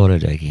back to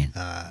Florida again.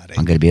 Right.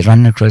 I'm going to be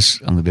running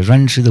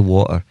through the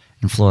water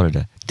in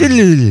Florida.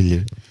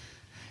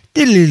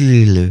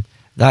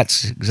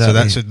 That's exactly. So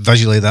that's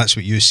visually that's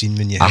what you've seen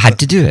when you. I had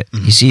to do it.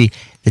 You see,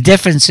 the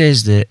difference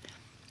is that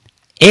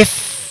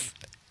if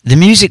the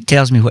music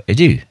tells me what to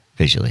do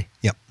visually,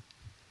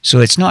 so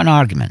it's not an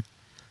argument.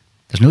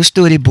 There's no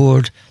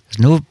storyboard.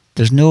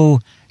 There's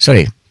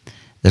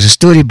a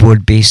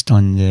storyboard based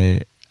on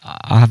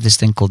I have this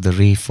thing called the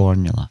Ray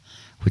formula,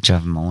 which I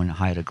have my own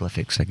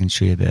hieroglyphics. I can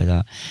show you a bit of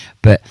that.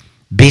 But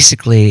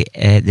basically,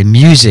 the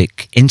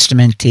music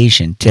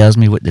instrumentation tells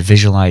me what the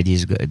visual idea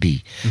is going to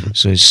be.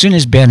 So as soon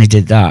as Bernie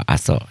did that, I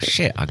thought,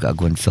 shit, I got to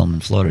go and film in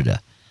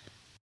Florida.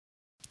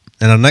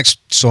 And our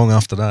next song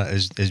after that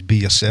is Be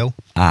Yourself.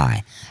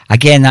 Aye.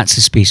 Again, that's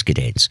the Space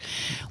Cadets.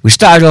 We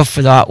started off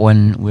for that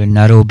one with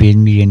Nairobi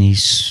and me and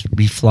his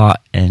B flat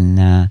in,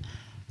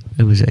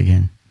 where was it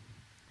again?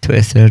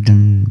 23rd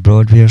and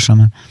Broadway or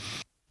something.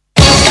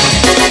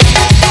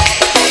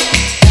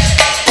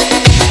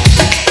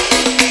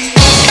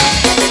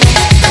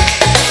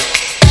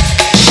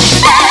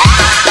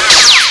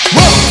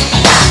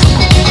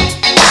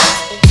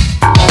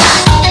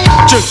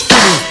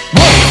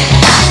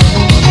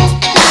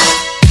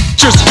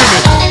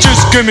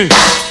 Just give me.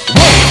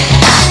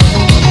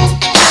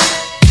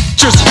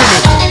 Just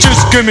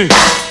give me.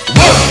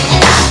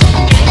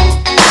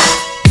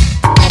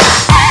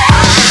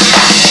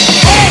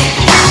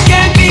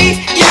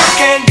 You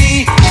can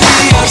be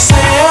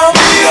yourself.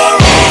 Be your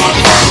own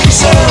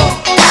self.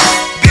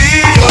 Be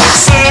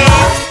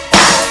yourself.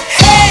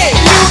 Hey,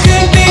 you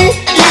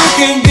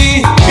can be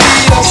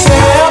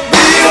yourself.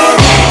 Be your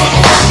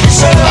own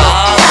self.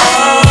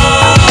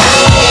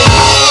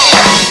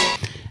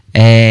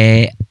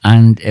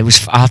 And it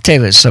was, I'll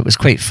tell you, it was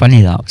quite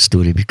funny, that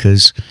story,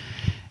 because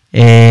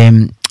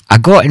I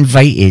got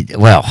invited.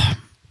 Well,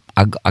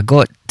 I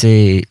got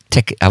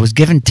ticket. I was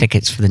given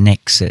tickets for the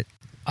next set.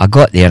 I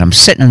got there. I'm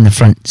sitting in the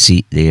front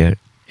seat there,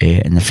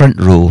 in the front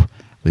row,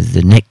 with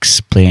the Knicks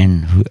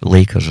playing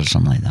Lakers or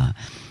something like that.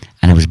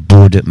 and I was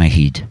bored at my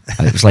head.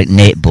 It was like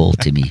netball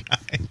to me.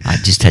 I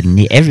just had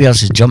everybody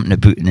else was jumping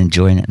about and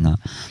enjoying it and that.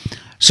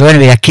 So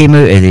anyway, I came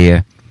out of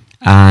there,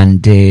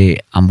 and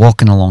I'm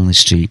walking along the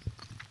street,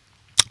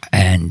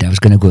 and I was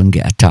going to go and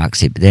get a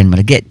taxi. But then when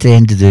I get to the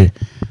end of the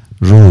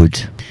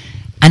road,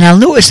 and I'll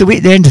notice the way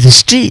at the end of the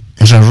street,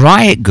 there's a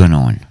riot going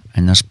on,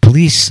 and there's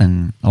police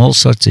and all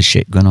sorts of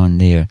shit going on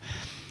there.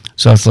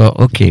 So I thought,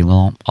 okay,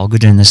 well, I'll go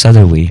down this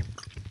other way.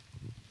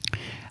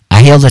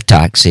 I hailed a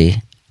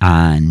taxi,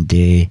 and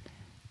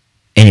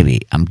anyway,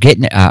 I'm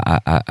getting.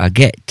 I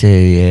get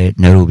to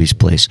Nairobi's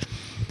place,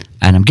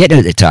 and I'm getting out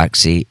of the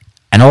taxi,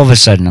 and all of a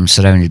sudden I'm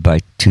surrounded by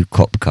 2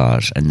 cop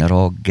cars, and they're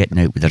all getting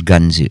out with their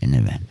guns out in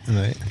the van.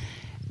 Right.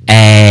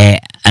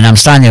 And I'm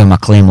standing with my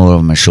claymore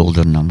over my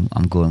shoulder, and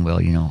I'm going, well,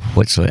 you know,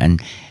 what's it?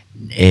 And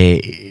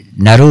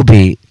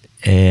Nairobi,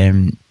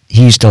 he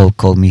used to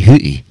call me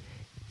Hootie,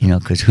 you know,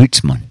 because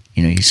Hootsman,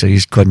 you know, so he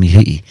used to call me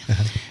Hootie.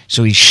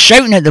 So he's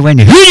shouting at the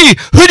window,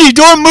 Hootie,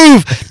 don't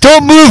move,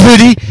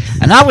 Hootie.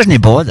 And I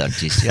wasn't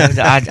bothered. You see.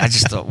 I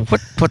just thought,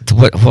 what,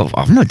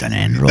 I've not done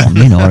anything wrong,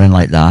 you know, or anything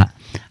like that.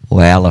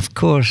 Well, of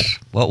course,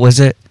 what was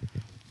it?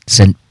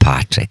 St.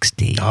 Patrick's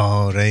Day.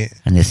 Oh, right.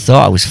 And they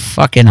thought I was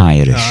fucking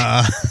Irish.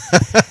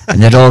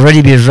 And they'd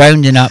already been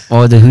rounding up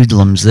all the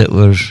hoodlums that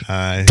were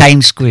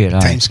Times Square.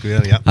 Times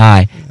Square, yeah.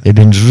 Aye, they'd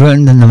been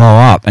rounding them all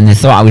up, and they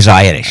thought I was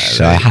Irish.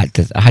 So right.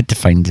 I had to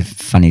find the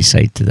funny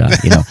side to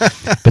that, you know.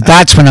 But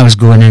that's when I was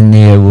going in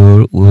there.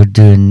 We were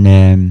doing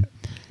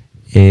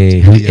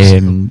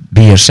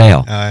Be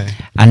Yourself. Aye.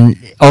 And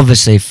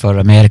obviously for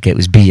America it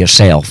was Be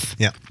Yourself.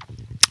 Yeah.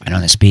 And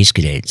on the Space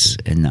Cadets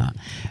and that.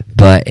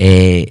 But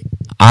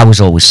I was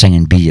always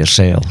singing Be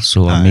Yourself,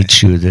 so I made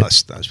sure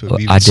that that's what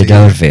we I would did say.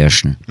 our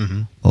version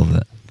of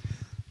it.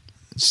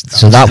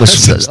 So that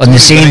was That's on the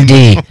same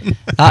day.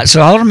 right.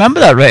 So I'll remember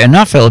that right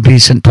enough. It'll be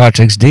St.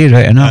 Patrick's Day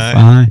right enough.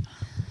 Aye.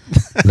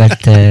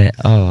 But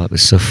it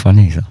was so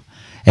funny though.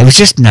 It was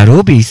just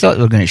Nairobi. He thought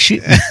they were going to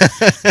shoot me.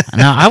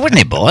 And I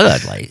wouldn't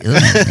bothered, like,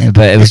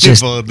 but it was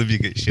just bothered if you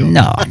get shot.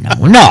 no,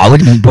 I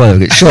wouldn't bother to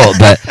get shot.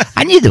 But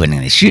I knew they weren't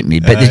going to shoot me.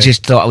 But they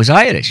just thought I was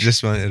Irish.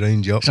 Just wanted to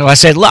round you up. So I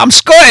said, "Look, I'm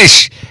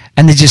Scottish,"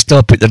 and they just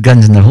all put their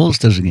guns in their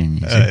holsters again.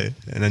 You see.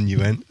 And then you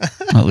went.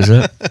 That was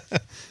it.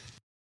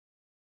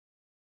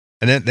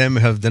 And then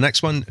we have the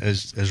next one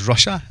is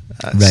Russia.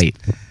 Right.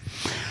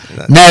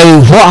 Now,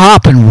 what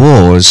happened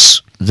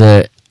was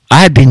that I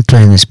had been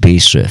playing this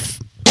bass riff.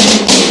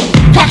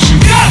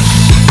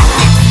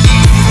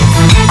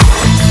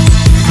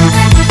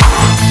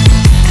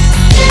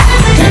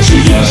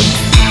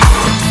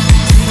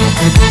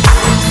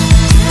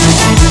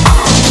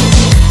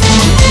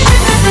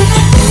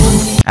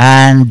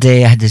 And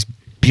I had this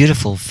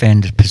beautiful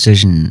Fender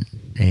Precision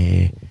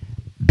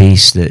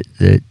bass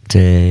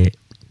that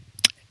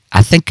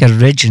I think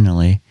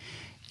originally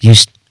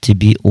used to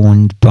be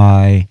owned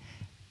by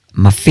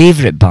my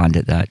favourite band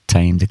at that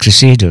time, the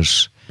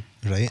Crusaders.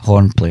 Right.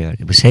 Horn player.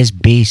 It was his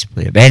bass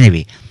player. But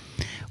anyway,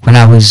 when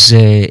I was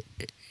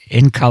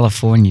in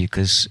California,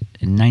 because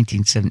in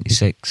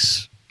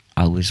 1976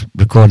 I was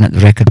recording at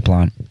the record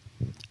plant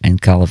in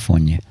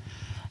California,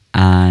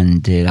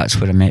 and that's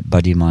where I met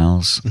Buddy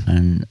Miles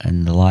and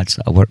the lads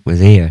that I worked with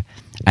there.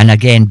 And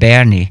again,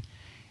 Bernie,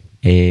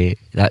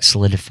 that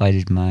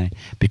solidified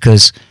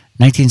because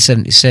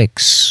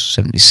 1976,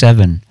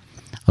 77,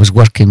 I was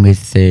working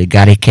with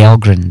Gary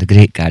Kellgren, the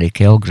great Gary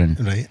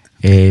Kellgren. Right.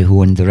 Who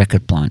owned the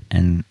record plant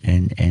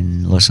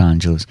in Los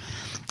Angeles,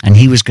 and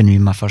he was going to be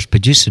my first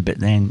producer. But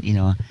then, you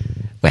know,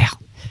 well,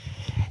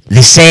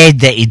 they said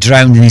that he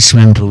drowned in his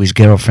swimming pool with his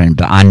girlfriend,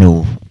 but I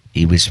know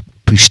he was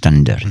pushed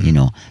under, you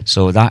know.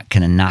 So that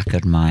kind of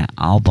knackered my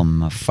album,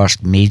 my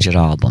first major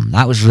album.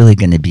 That was really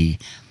going to be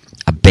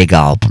a big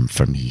album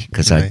for me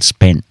because Right. I'd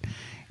spent,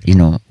 you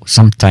know,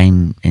 some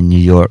time in New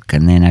York,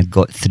 and then I'd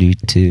got through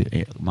to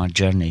my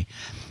journey.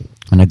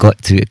 When I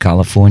got through to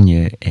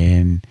California,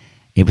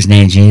 it was an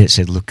engineer that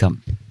said, look up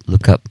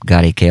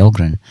Gary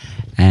Kellgren.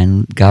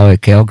 And Gary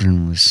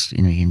Kellgren was,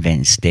 you know, he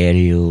invented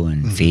stereo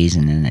and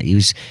phasing, and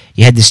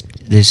he had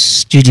this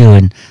studio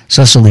in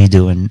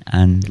Sausalito,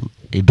 and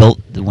he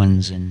built the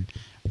ones in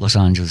Los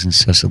Angeles and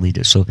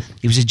Sausalito. So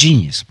he was a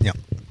genius. Yeah.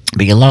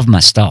 But he loved my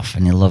stuff,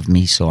 and he loved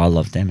me, so I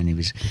loved him, and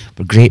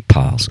we're great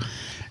pals.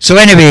 So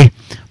anyway,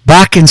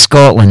 back in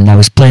Scotland, I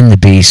was playing the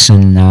bass,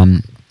 and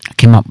I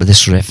came up with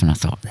this riff, and I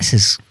thought, this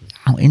is,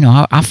 you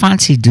know, I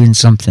fancy doing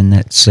something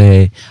that's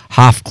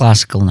half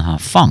classical and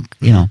half funk,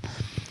 you know.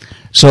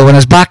 So when I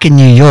was back in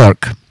New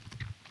York,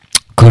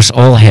 of course,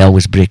 all hell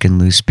was breaking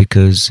loose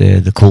because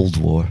the Cold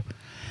War.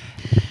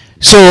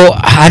 So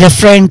I had a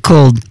friend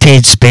called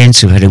Ted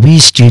Spence who had a wee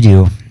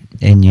studio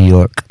in New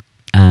York,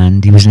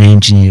 and he was an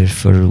engineer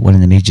for one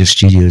of the major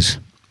studios.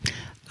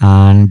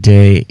 And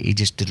he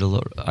just did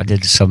I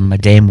did some of my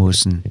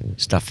demos and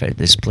stuff at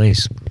this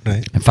place.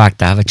 Right. In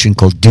fact, I have a tune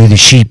called Do the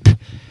Sheep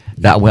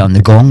that I went on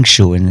the Gong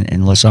Show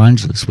in Los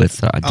Angeles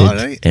with. I did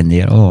right. in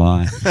there.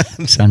 Oh,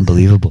 it's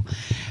unbelievable.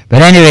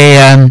 But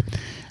anyway,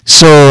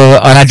 so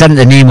and I done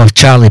the name of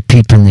Charlie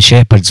Peep and the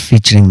Shepherds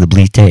featuring the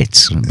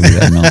Bleatettes, believe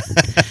it or not.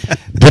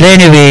 But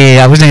anyway,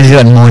 I wasn't going to do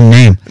it in my own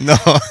name. No.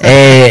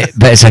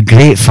 But it's a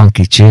great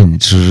funky tune.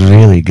 It's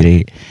really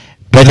great.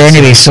 But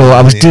anyway, so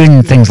I was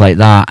doing things like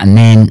that, and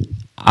then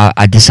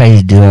I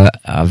decided to do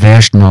a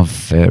version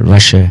of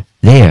Russia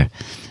there.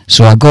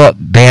 So I got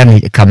Bernie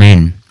to come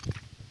in,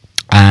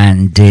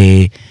 and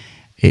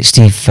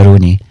Steve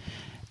Ferroni,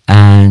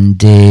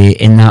 and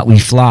in that wee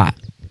flat,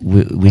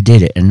 we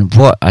did it. And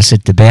what I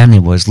said to Bernie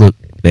was, look,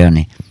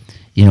 Bernie,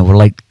 you know, we're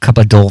like a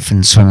couple of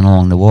dolphins swimming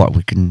along the water.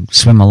 We can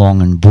swim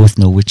along and both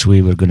know which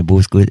way we're going to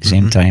both go at the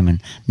same time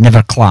and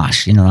never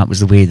clash. You know, that was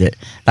the way that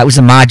was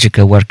the magic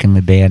of working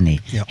with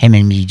Bernie. Yep. Him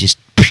and me just,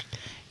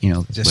 you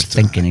know, Just, were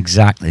thinking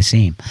exactly the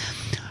same.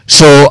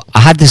 So I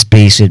had this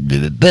bass. I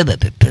did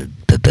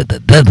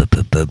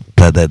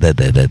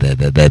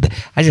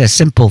a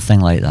simple thing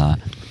like that.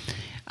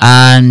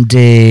 And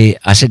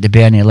I said to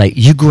Bernie, like,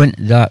 you go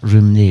into that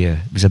room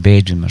there. It was a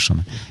bedroom or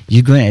something.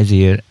 You go into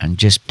there and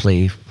just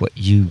play what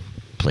you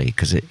play,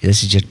 because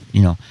this is just,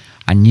 you know,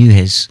 I knew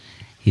he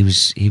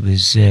was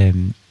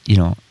you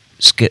know,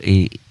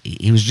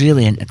 he was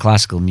really into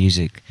classical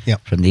music.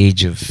 Yep. From the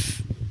age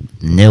of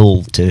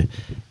 0 to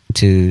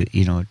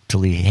you know,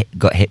 till he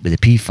got hit with the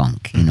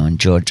P-Funk, you know, and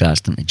George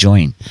asked him to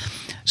join.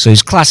 So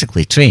he's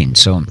classically trained,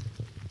 so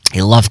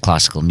he loved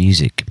classical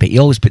music, but he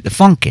always put the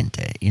funk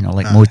into it, you know,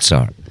 like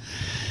Mozart.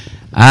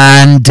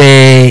 And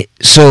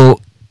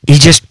so he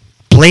just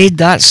played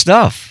that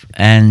stuff,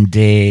 and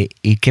he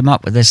came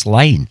up with this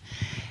line.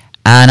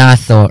 And I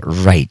thought,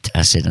 right,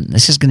 I said,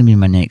 this is going to be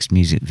my next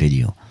music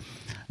video.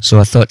 So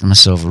I thought to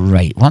myself,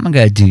 right, what am I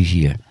going to do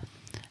here?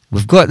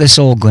 We've got this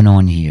all going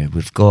on here.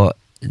 We've got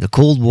the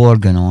Cold War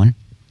going on.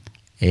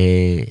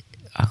 I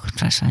could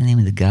try to find the name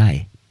of the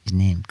guy, his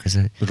name, because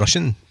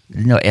Russian?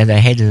 No, the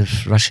head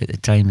of Russia at the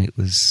time, it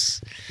was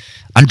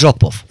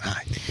Andropov.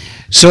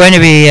 So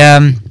anyway,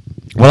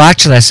 well,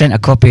 actually, I sent a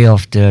copy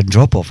of the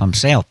Andropov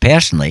himself,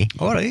 personally.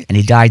 All right. And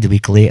he died a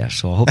week later,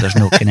 so I hope there's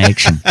no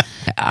connection.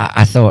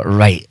 I thought,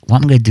 right,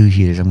 what I'm going to do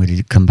here is I'm going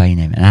to combine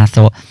them. And I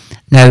thought,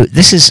 now,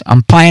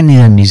 I'm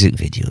pioneering music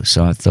videos,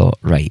 so I thought,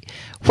 right,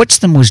 what's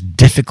the most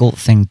difficult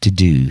thing to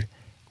do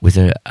with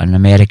an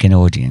American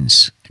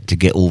audience to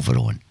get over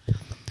on?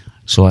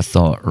 So I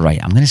thought, right,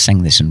 I'm going to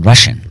sing this in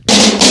Russian.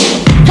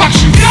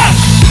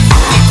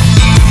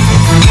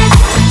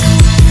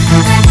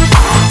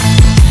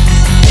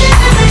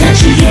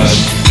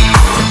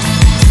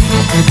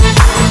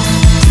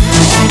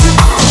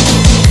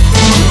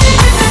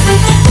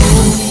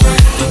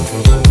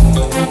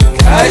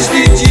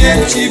 Каждый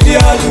день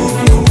тебя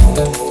люблю,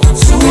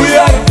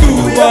 танцуя,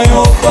 думая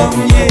обо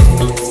мне,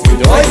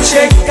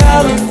 Deutsche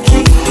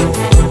Galaxy.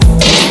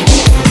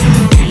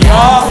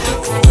 Я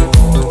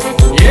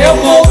не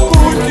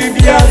могу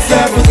тебя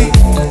забыть,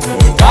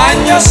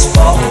 Таня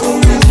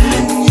спокойно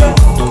меня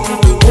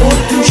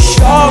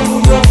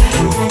удушала.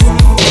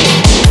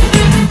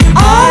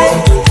 I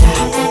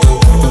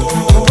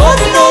got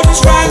no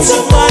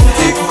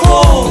transatlantic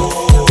call,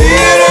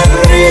 didn't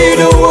read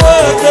a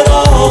word at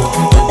all,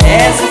 but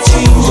there's a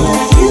change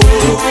with you.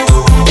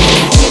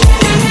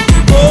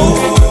 Oh,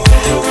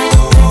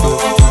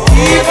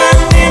 even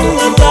in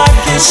the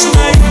darkest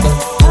night,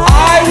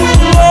 I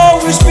will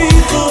always be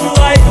the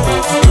light.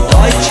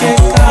 Deutsche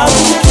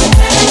Galaxy.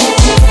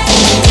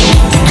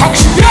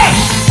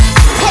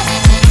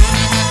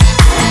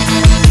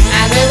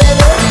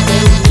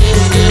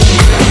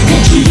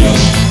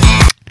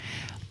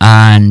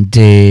 And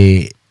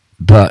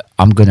but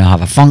I'm going to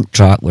have a funk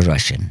track with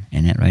Russian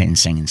in it, right, and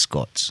singing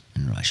Scots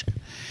in Russian.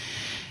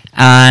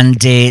 And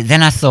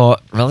then I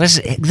thought, well,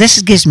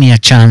 this gives me a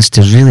chance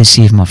to really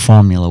see if my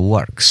formula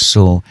works.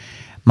 So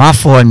my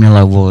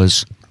formula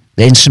was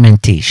the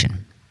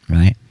instrumentation,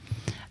 right?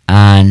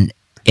 And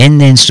in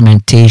the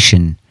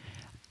instrumentation,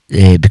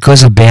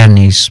 because of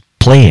Bernie's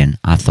playing,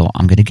 I thought,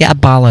 I'm going to get a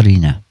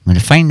ballerina. I'm going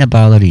to find a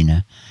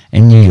ballerina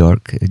in New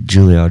York,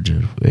 Juilliard,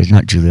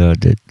 not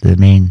Juilliard, the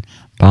main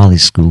ballet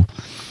school.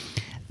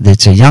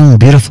 That's a young,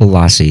 beautiful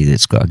lassie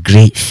that's got a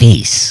great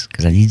face,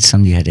 because I need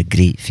somebody who had a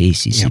great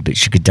face, you see, but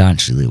she could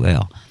dance really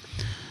well.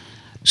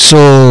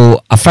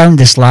 So I found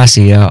this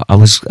lassie. I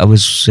was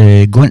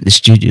going to the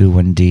studio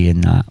one day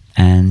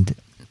and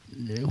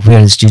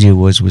where the studio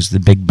was the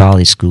big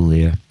ballet school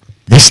there.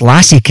 This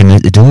lassie came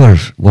out the door,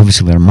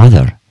 obviously with her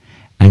mother,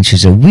 and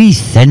she's a wee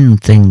thin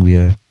thing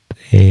with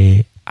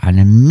an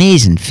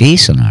amazing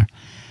face on her,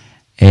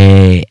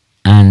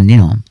 and you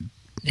know,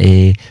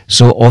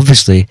 so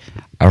obviously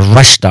I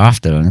rushed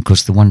after her, and of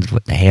course they wondered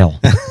what the hell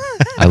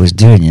I was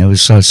doing. You know, it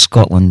was sort of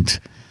Scotland,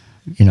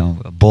 you know,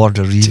 a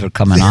border reaver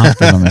coming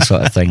after them and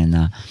sort of thing and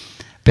that.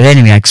 But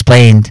anyway, I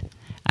explained,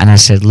 and I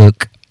said,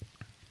 look,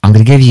 I'm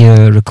going to give you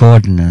a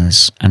recording of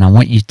this, and I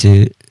want you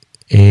to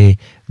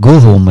go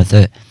home with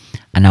it,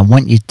 and I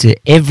want you to,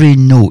 every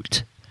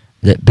note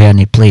that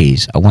Bernie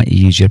plays, I want you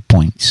to use your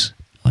points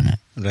on it.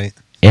 Right.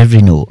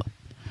 Every note.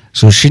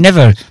 So she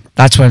never,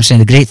 that's what I'm saying,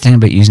 the great thing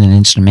about using an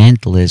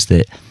instrumental is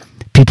that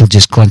people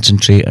just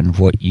concentrate on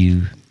what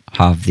you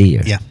have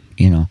there. Yeah.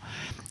 You know.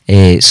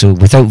 So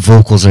without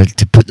vocals or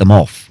to put them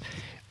off,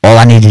 all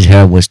I needed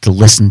her was to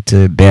listen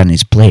to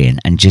Bernie's playing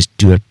and just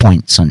do her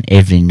points on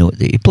every note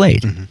that he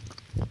played.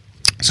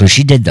 So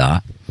she did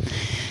that.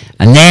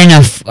 And then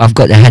I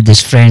had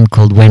this friend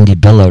called Wendy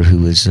Biller,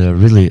 who was a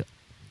really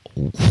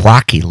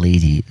wacky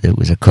lady that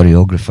was a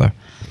choreographer.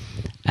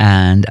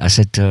 And I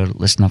said to her,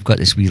 listen, I've got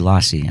this wee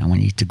lassie. I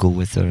want you to go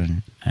with her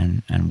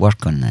and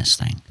work on this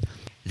thing.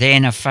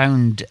 Then I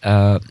found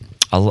a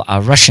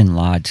Russian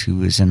lad who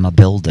was in my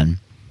building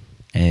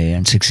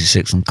in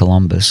 66 in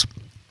Columbus.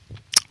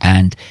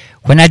 And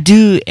when I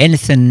do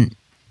anything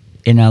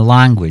in a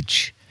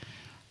language,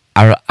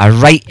 I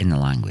write in the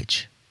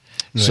language.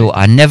 Right. So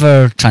I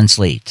never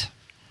translate.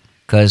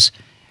 Because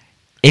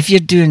if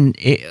you're doing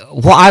it,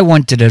 what I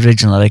wanted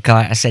originally, like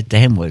I said to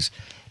him, was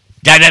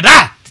da da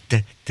da.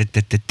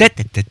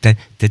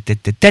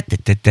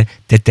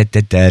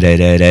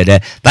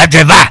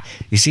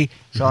 You see,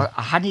 so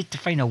I had to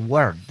find a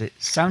word that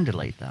sounded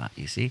like that.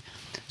 You see,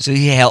 so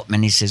he helped me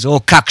and he says,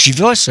 "Oh, как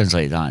живешь" sounds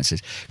like that. He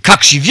says,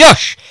 "Как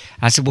живешь?"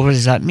 I said, "Well, what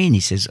does that mean?"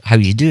 He says, "How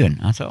you doing?"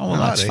 I thought, "Oh,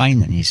 well, that's fine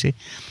then." You see,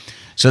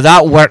 so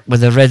that worked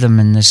with the rhythm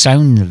and the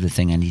sound of the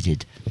thing I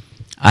needed.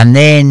 And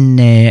then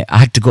I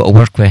had to go to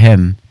work with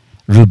him,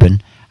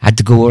 Ruben. I had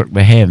to go work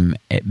with him.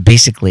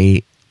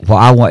 Basically, what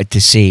I wanted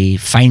to say,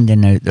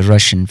 finding out the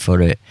Russian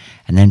for it,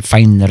 and then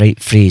finding the right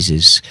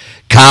phrases.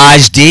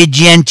 Каждый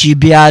день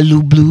тебя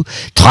люблю,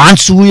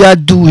 танцуя,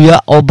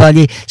 дуя,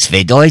 обали,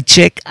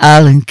 сведойчик,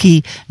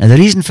 аленки. Now, the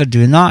reason for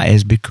doing that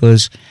is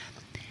because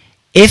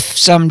if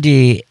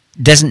somebody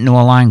doesn't know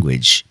a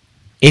language,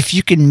 if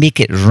you can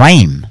make it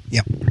rhyme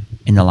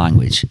in the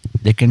language,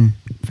 they can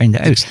find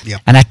it out.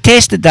 Yep. And I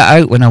tested that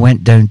out when I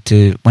went down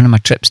to one of my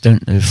trips down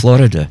to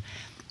Florida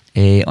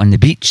on the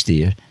beach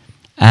there.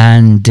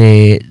 And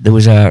there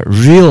was a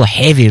real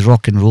heavy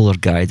rock and roller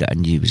guy that I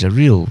knew. He was a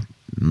real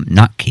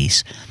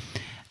nutcase.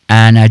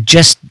 And I'd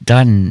just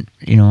done,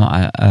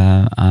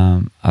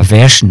 a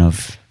version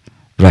of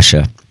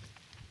Russia.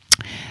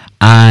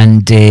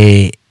 And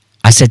I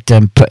said to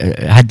him,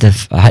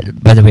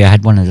 by the way, I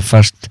had one of the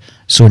first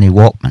Sony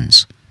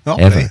Walkmans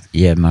ever. Right.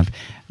 Yeah,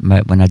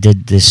 when I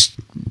did this,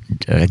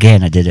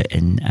 again, I did it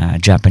in a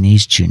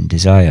Japanese tune,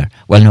 Desire.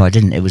 Well, no, I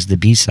didn't. It was the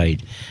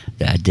B-side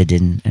that I did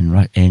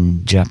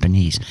in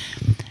Japanese.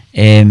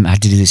 I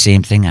had to do the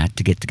same thing. I had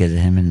to get together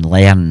with him and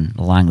learn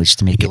the language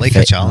to make You it like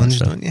fit a challenge,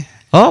 don't you?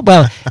 Oh,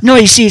 well, no,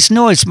 you see, it's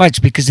as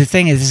much because the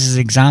thing is, this is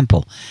an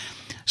example.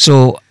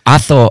 So I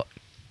thought,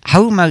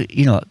 how am I,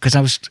 because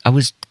I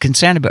was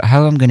concerned about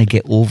how I'm going to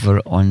get over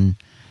on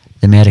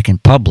the American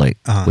public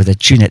with a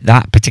tune at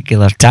that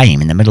particular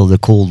time in the middle of the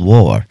Cold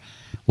War,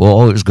 well,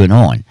 all that was going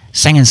on,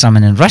 singing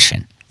something in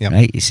Russian,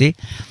 right, you see?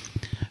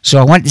 So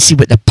I wanted to see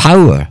what the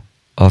power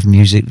of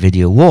music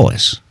video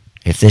was,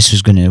 if this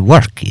was going to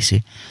work, you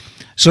see?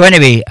 So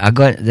anyway, I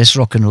got this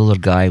rock and roller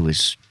guy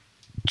was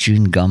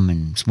chewing gum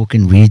and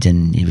smoking weed,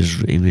 and he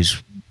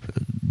was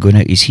going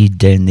out his head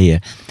down there.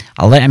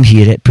 I let him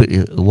hear it, put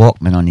the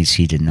Walkman on his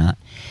head and that.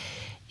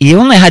 He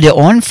only had it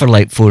on for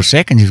like 4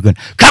 seconds. He was going,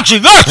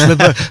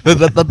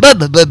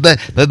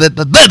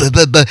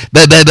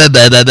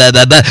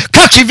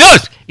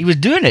 he was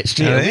doing it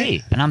straight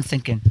away. And I'm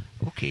thinking,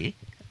 okay,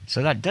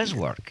 so that does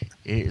work.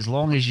 As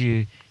long as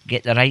you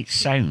get the right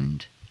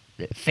sound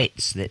that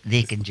fits, that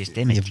they can just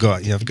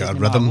imitate. You've got a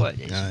rhythm.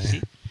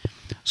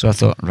 So I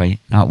thought, right,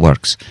 that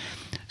works.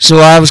 So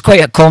I was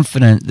quite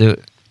confident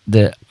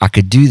that I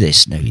could do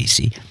this now, you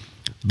see.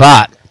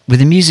 But with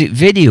the music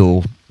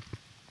video,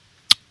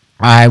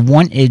 I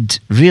wasn't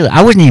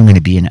even going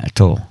to be in it at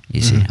all,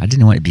 you see. I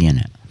didn't want to be in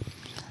it.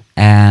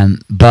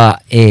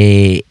 But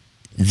the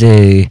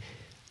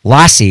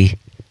lassie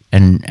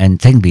and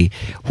Thingby,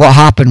 what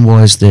happened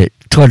was that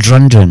Todd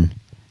Rundgren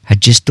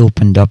had just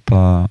opened up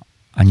a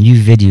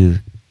new video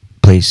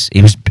place.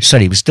 He was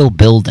still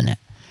building it.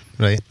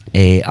 Right.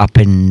 Up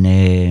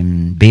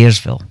in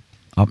Bearsville,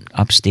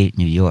 upstate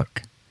New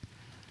York.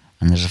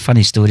 And there's a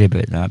funny story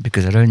about that,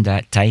 because around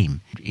that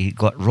time, he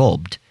got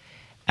robbed,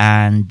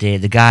 and the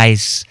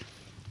guys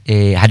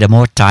had him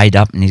all tied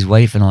up, and his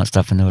wife and all that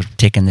stuff, and they were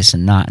taking this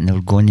and that, and they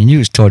were going, they knew it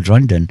was Todd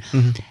Rundgren,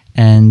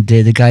 and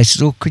the guy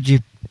said, "Oh, could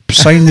you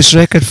sign this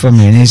record for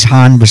me?" And his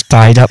hand was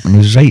tied up, and he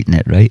was writing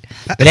it, right?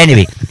 But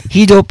anyway,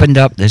 he'd opened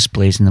up this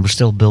place, and they were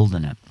still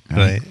building it.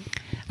 Right.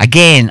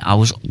 Again, I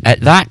was,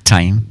 at that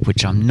time,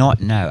 which I'm not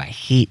now, I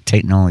hate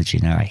technology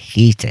now, I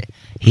hate it.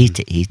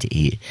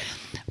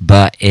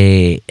 But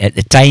at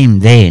the time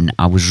then,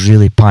 I was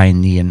really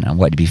pioneering. I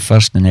wanted to be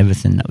first in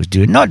everything that I was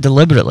doing. Not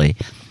deliberately,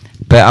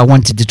 but I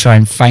wanted to try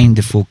and find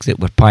the folk that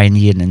were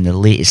pioneering in the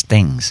latest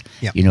things,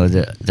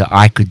 that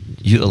I could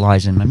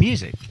utilise in my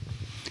music.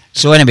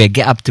 So anyway, I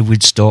get up to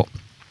Woodstock.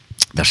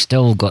 They're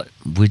still got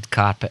wood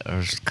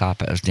carpenters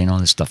doing all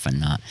this stuff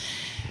and that.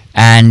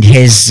 And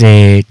his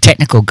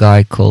technical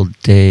guy called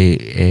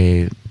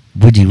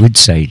Woody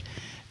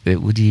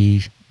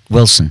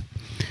Wilson,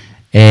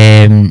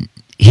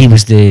 he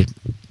was the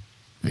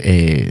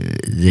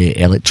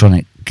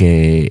electronic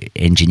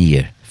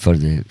engineer for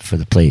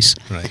the place.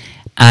 Right.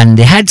 And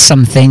they had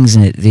some things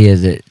in it there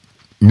that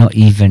not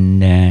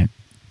even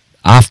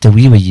after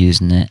we were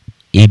using it,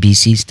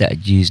 ABC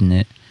started using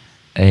it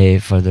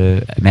for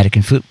the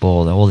American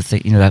football, all the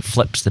thing, that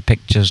flips the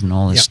pictures and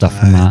all this stuff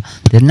from that.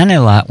 There's none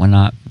of that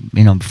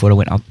when before I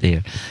went up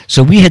there.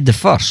 So we had the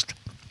first,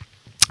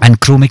 and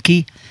chroma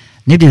key.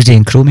 Nobody was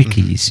doing chroma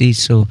key, you see.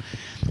 So,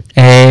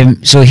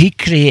 so he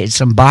created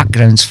some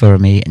backgrounds for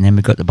me, and then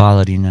we got the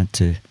ballerina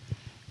to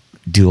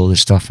do all the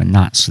stuff, and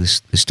that's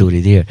the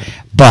story there.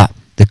 But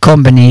the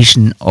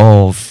combination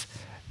of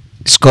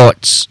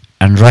Scots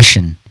and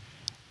Russian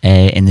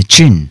in the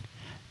tune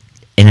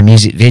in a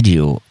music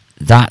video,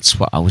 that's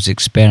what I was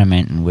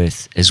experimenting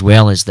with, as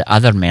well as the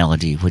other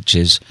melody, which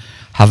is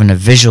having a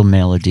visual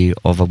melody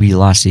of a wee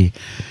lassie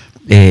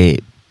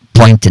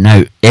pointing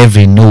out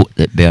every note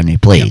that Bernie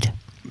played. Yep.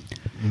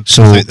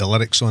 So without the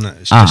lyrics on it.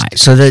 It's just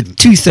so the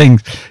two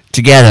things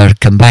together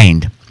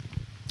combined.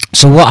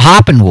 So what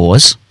happened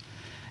was,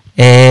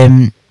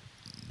 I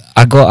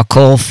got a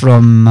call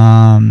from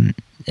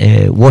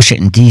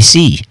Washington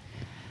DC,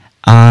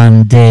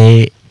 and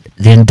the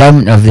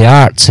Endowment of the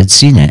Arts had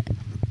seen it,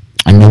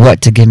 and they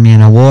wanted to give me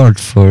an award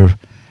for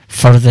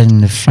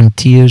furthering the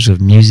frontiers of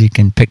music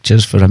and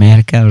pictures for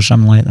America or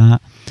something like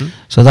that.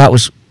 So that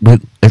was,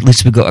 at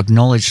least we got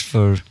acknowledged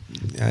for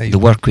the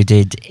work we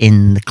did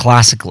in the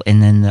classical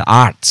and in the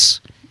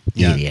arts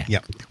area,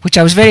 which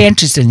I was very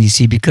interested in, you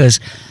see, because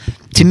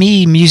to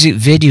me, music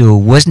video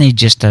wasn't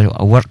just a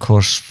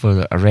workhorse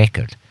for a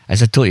record.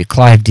 As I told you,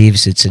 Clive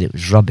Davis had said it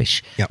was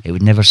rubbish. It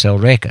would never sell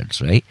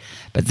records, right?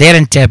 But their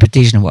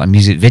interpretation of what a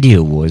music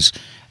video was,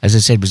 as I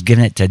said, was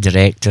giving it to a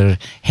director,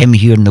 him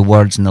hearing the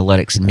words and the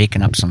lyrics and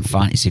making up some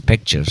fantasy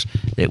pictures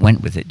that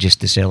went with it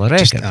just to sell a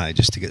record.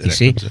 Just to get the you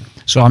see? records.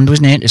 So I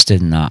wasn't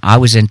interested in that. I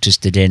was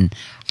interested in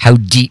how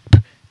deep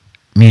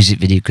music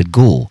video could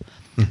go.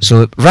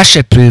 So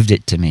Russia proved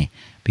it to me,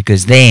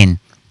 because then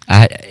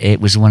it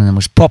was one of the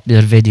most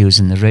popular videos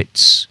in the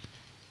Ritz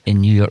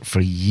in New York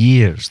for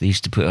years. They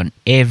used to put it on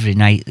every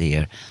night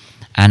there,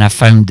 and I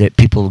found that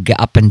people would get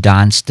up and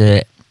dance to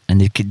it,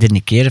 and they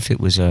didn't care if it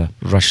was a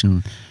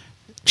Russian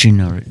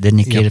tune or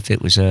didn't care if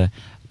it was a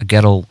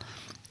girl.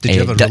 Did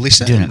you ever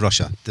release it in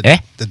Russia? Did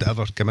it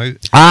ever come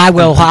out?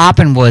 Well, what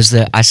happened was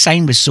that I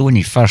signed with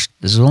Sony first.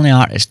 There's the only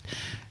artist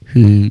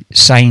who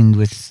signed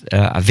with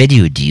a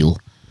video deal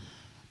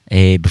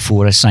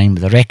before I signed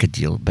with a record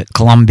deal, but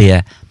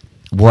Columbia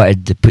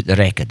wanted to put the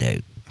record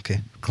out.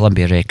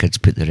 Columbia Records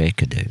put the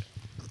record out.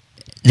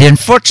 The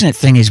unfortunate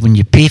thing is when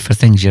you pay for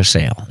things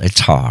yourself, it's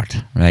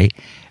hard, right?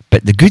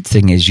 But the good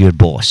thing is you're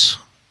boss.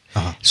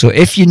 So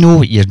if you know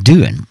what you're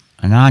doing,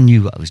 and I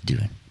knew what I was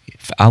doing.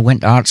 I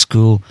went to art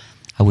school,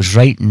 I was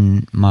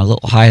writing my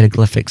little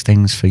hieroglyphics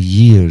things for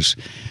years,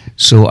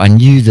 so I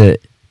knew that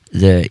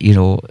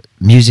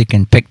music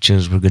and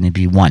pictures were going to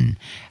be one.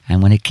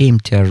 And when it came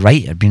to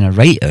being a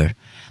writer,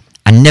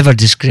 I never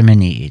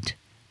discriminated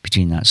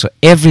between that. So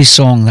every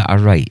song that I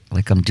write,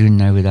 like I'm doing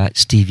now with that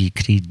Stevie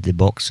Creed, the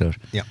boxer,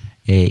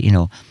 every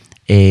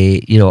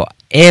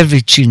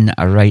tune that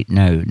I write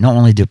now, not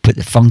only do I put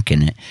the funk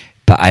in it,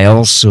 but I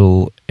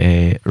also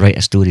write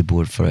a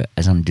storyboard for it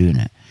as I'm doing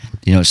it.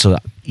 So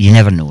you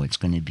never know it's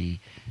going to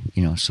be,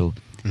 so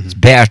it's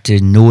better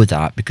to know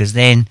that, because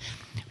then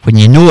when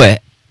you know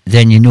it,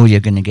 then you know you're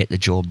going to get the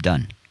job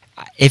done.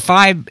 If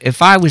I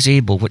was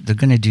able, what they're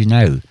going to do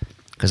now,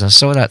 because I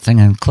saw that thing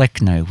on Click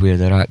now where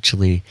they're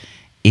actually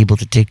able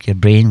to take your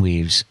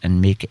brainwaves and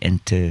make it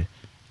into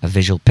a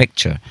visual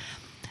picture.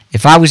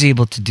 If I was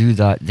able to do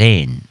that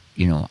then,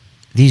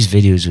 these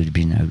videos would have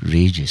been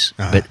outrageous.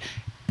 But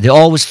they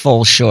always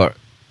fall short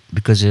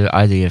because of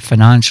either your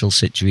financial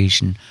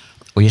situation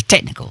or your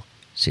technical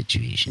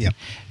situation.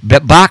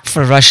 But back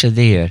for Russia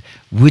there,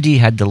 Woody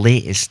had the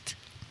latest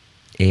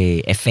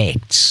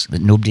effects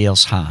that nobody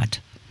else had.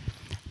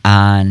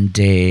 And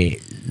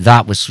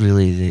that was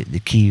really the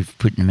key of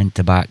putting them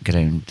into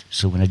background.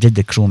 So when I did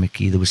the chroma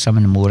key, there was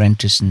something more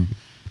interesting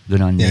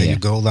going on there. Yeah, you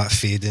got all that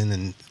fading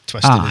and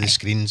twisting of the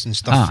screens and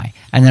stuff.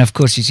 And then, of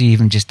course, you see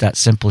even just that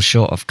simple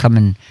shot of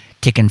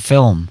taking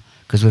film,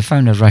 because we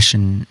found a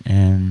Russian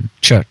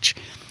church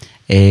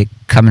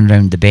coming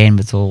round the bend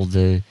with all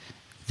the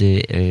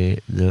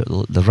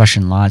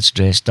Russian lads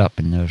dressed up,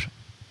 and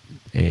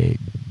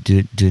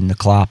they're doing the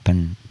clap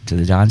and to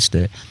the dance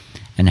to it.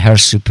 And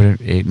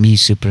me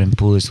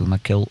superimposed with my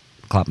kilt,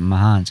 clapping my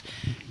hands.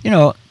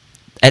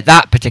 At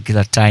that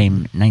particular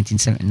time,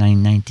 1979,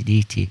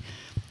 1980,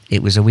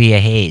 it was a way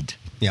ahead.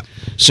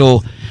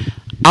 So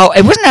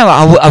it wasn't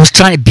I was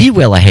trying to be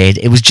well ahead.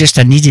 It was just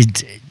I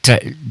needed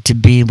to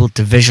be able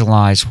to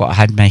visualise what I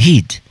had in my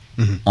head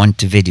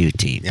onto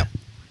videotape.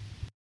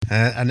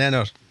 And then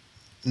our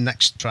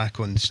next track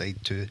on side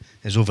 2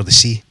 is Over the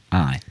Sea.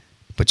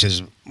 Which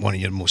is one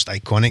of your most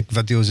iconic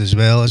videos as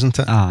well, isn't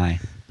it?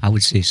 I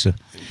would say so.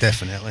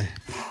 Definitely.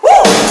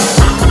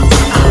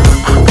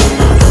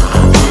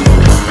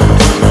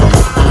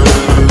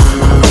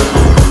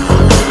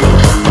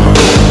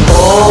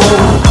 Oh,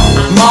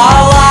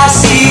 my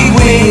lassie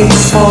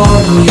waits for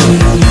me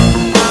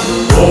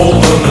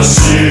over the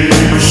sea.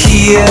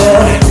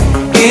 Here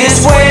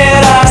is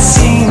where I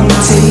seem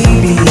to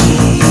be.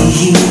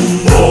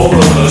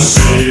 Over the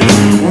sea.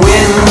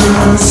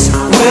 When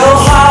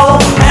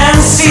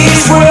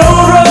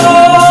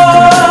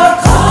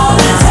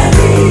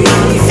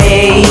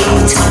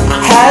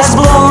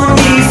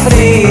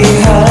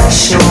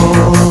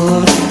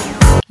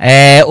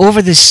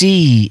Over the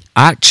Sea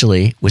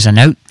actually was an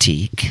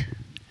outtake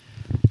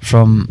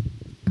from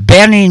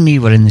Bernie and me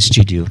were in the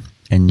studio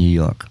in New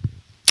York,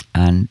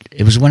 and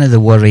it was one of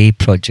the Worry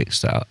projects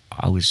that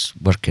I was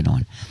working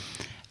on,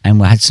 and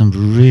we had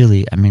some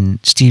really, I mean,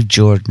 Steve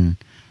Jordan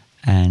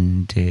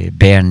and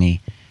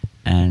Bernie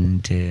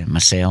and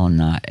Marcel and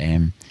that,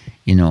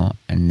 you know,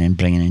 and then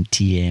bringing in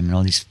TM and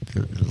all these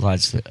the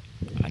lads that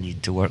I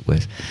need to work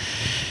with.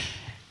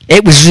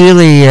 It was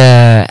really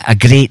a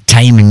great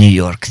time in New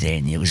York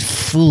then. It was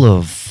full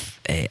of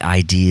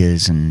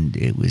ideas and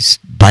it was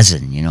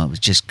buzzing, you know, it was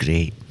just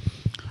great.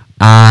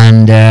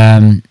 And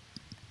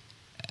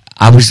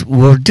we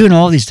were doing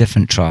all these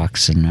different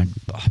tracks, and I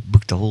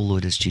booked a whole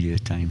load of studio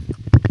time.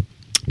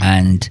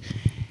 And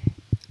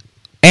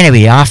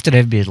anyway, after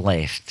everybody had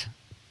left,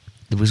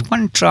 there was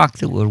one track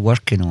that we were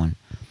working on,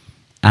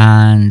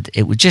 and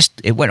it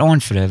went on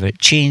forever. It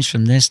changed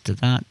from this to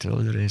that to all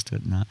the rest of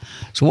it and that.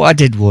 So what I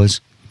did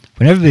was,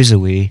 when everybody was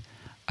away,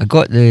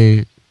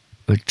 we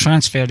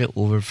transferred it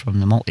over from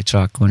the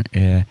multi-track on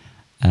a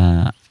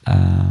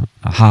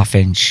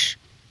half-inch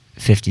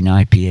 15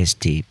 IPS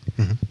tape,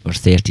 or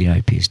 30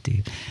 IPS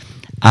tape,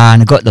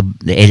 and I got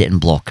the editing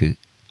block out.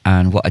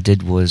 And what I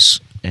did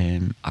was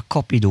I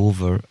copied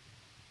over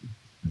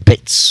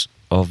bits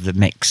of the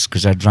mix,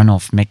 because I'd run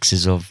off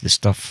mixes of the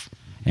stuff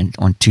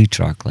on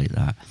 2-track like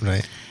that.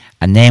 Right.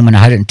 And then when I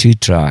had it in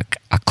 2-track,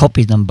 I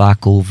copied them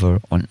back over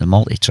onto the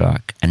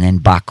multi-track and then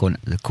back onto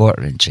the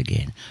 1/4-inch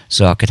again,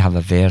 so I could have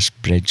a verse,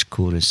 bridge,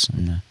 chorus,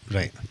 and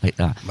Right. like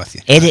that. With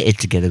you. Edited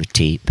together with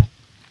tape,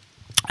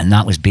 and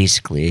that was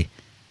basically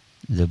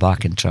the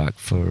backing track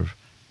for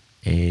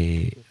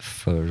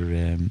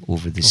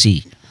Over the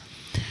Sea.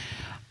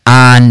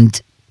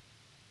 And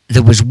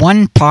there was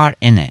one part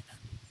in it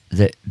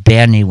that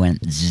Bernie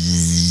went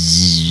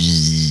zzzz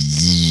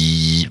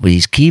with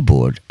his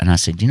keyboard, and I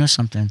said, you know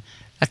something,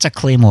 that's a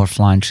claymore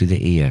flying through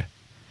the air.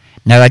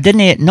 Now,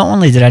 not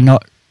only did I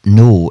not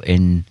know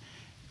in,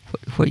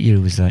 what year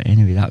was that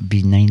anyway? That would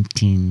be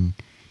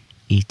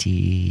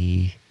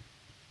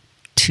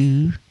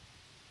 1982.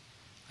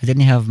 I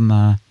didn't have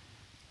my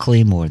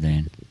claymore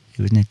then. It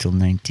wasn't until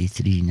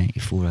 93,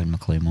 94 I had my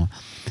claymore.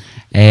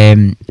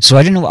 So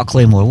I didn't know what a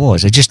claymore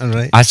was.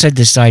 Right. I said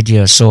this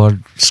idea of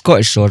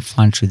Scottish sword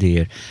flying through the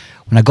air.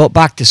 When I got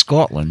back to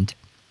Scotland,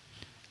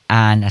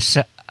 and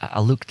I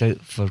looked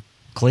out for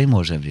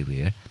claymores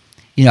everywhere,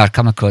 you know, I'd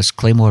come across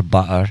Claymore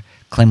Butter,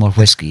 Claymore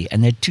Whiskey,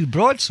 and they had 2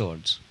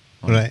 broadswords.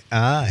 Right.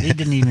 They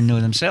didn't even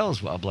know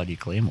themselves what a bloody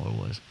claymore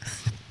was.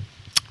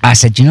 I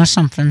said, you know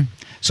something?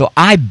 So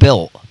I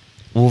built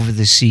Over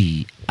the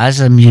Sea as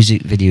a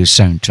music video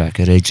soundtrack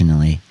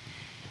originally,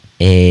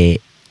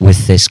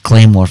 with this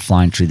claymore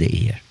flying through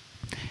the air.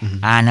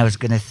 And I was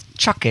going to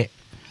chuck it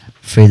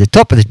from the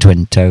top of the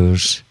Twin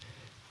Towers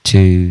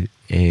to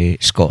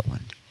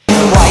Scotland.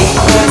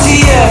 Wipe a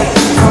tear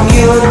from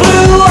your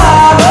blue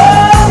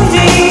R&D.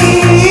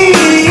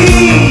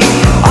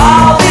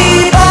 I'll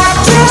be back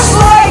just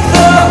like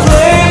the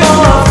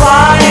claymore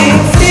flying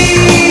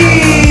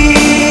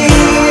flea.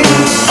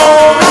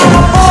 Oh, I'm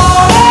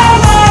born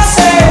and I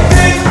say,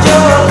 good,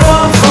 you'll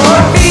come for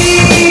me.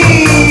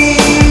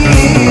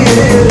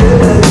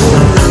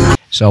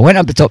 So I went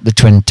up the top of the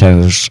Twin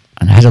Towers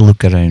and I had a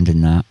look around in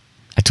that.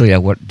 I told you I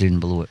worked down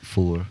below at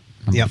 4,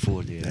 number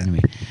 4 there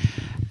anyway.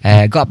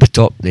 Got up the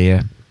top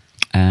there,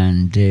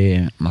 and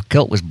my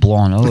kilt was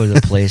blown all over the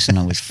place, and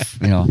I was,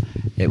 you know,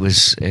 it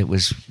was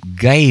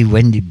gay,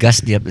 windy,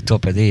 gusty up the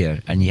top of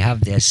there, and you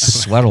have this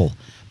swirl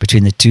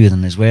between the two of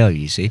them as well,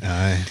 you see.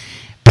 Aye.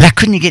 But I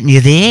couldn't get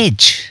near the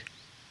edge.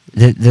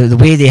 The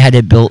way they had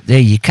it built there,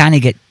 you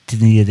can't get to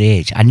near the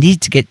edge. I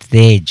need to get to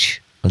the edge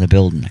of the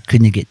building. I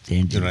couldn't get to the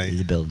edge of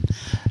the building.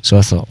 So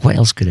I thought, what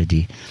else could I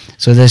do?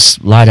 So this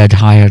lad I'd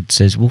hired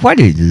says, well, why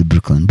don't you do the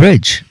Brooklyn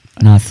Bridge?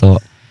 And I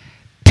thought,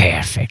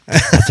 perfect. I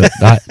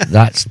thought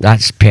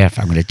that's perfect.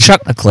 I'm going to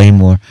chuck the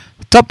claymore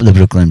top of the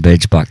Brooklyn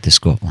Bridge back to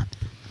Scotland.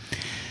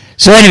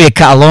 So anyway,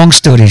 cut a long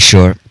story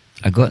short,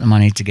 I got the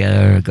money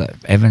together, I got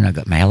everything, I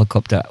got my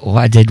helicopter.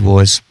 What I did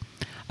was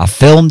I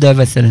filmed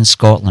everything in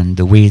Scotland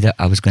the way that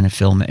I was going to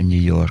film it in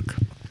New York.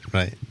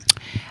 Right.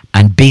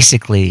 And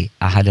basically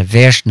I had a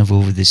version of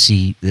Over the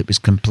Sea that was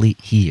complete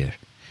here.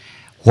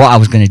 What I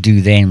was going to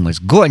do then was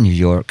go to New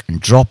York and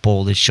drop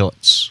all the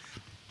shots,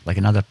 like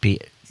another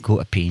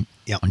coat of paint,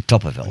 on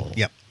top of it all.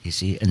 Yep. You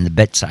see, and the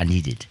bits that I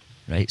needed,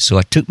 right? So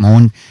I took my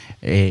own,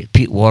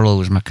 Pete Worrell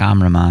was my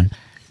cameraman.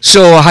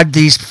 So I had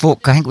these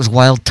folk, I think it was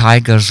Wild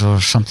Tigers or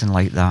something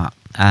like that,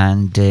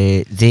 and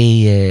they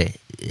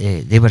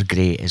were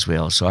great as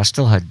well. So I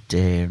still had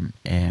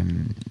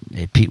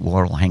Pete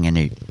Worrell hanging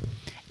out.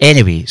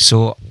 Anyway,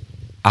 so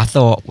I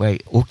thought,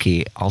 right,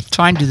 okay, I'll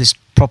try and do this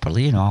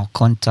properly, you know, I'll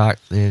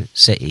contact the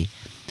city.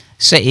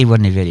 City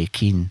weren't very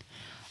keen.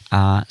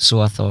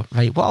 So I thought,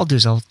 right, what I'll do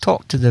is I'll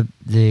talk to the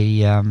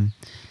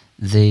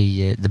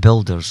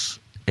builders,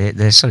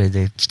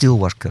 the steel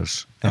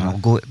workers, and I'll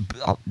go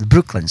up the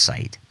Brooklyn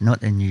side, not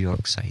the New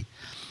York side.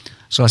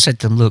 So I said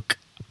to them, look,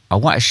 I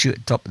want to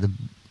shoot top of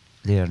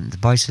there. And the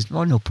boy says,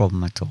 "Oh, no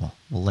problem at all.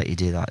 We'll let you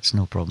do that. It's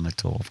no problem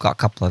at all. I've got a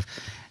couple of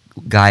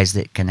guys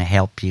that can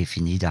help you if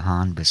you need a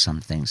hand with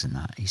some things and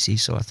that." You see,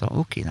 so I thought,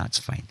 okay, that's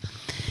fine.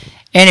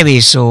 Anyway,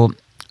 so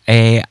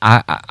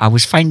I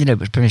was finding out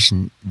with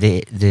permission.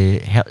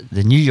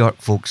 The New York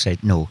folks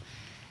said, "No,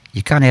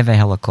 you can't have a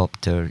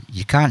helicopter.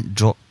 You can't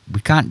drop. We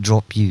can't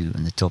drop you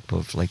on the top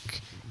of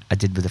like I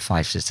did with the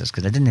Five Sisters,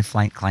 because I didn't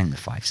climb the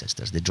Five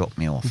Sisters. They dropped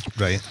me off.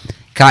 Right.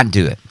 Can't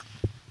do it."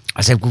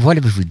 I said, "Well, what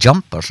if we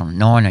jump or something?"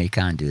 No, you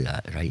can't do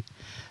that, right?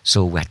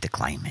 So we had to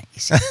climb it,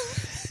 you see.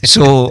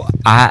 So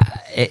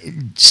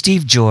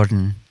Steve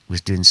Jordan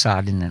was doing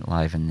Saturday Night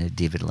Live in the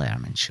David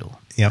Letterman show.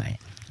 Yep. Right?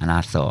 And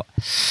I thought,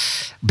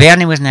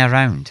 Bernie wasn't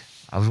around.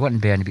 I was wanting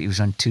Bernie, but he was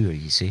on tour,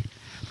 you see.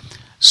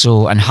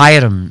 So, and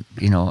Hiram,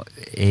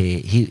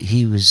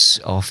 he was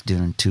off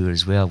doing tour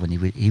as well when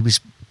he was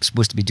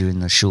supposed to be doing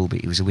the show,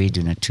 but he was away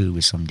doing a tour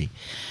with somebody.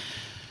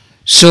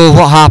 So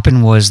what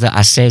happened was that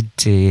I said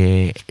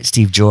to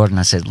Steve Jordan,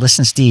 I said,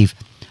 "Listen, Steve,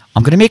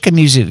 I'm going to make a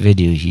music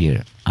video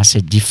here." I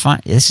said,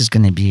 "This is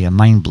going to be a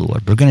mind blower.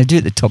 We're going to do it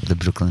at the top of the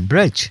Brooklyn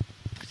Bridge.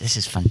 This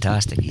is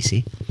fantastic, you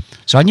see."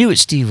 So I knew what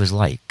Steve was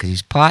like, because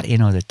he's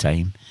partying all the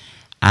time,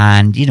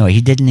 and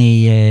he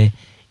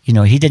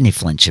didn't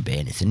flinch about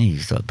anything. He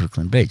thought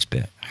Brooklyn Bridge,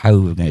 but how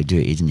we were going to do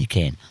it, he didn't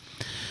ken.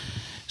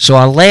 So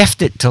I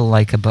left it till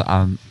like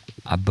about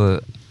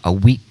a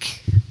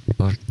week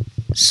or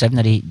 7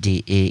 or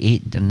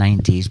 8 or 9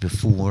 days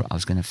before I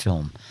was going to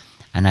film.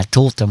 And I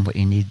told him what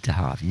he needed to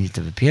have. You need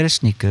to have a pair of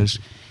sneakers.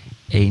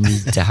 You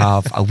need to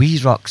have a wee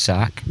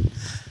rucksack.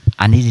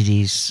 I needed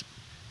his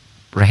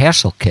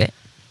rehearsal kit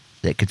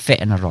that could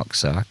fit in a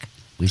rucksack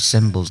with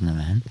cymbals and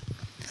everything.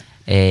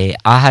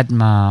 I had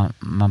my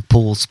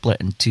pole split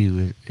in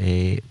two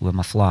with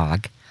my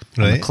flag.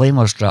 Right. And my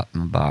claymore strapped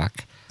on my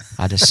back.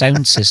 I had a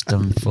sound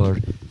system for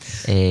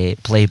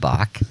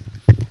playback.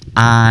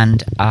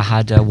 And I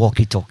had a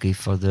walkie-talkie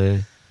for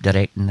the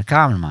directing the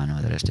cameraman and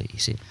all the rest of it, you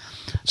see.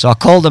 So I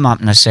called him up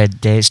and I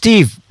said,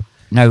 "Steve,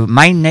 now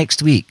mine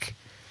next week,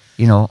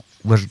 we're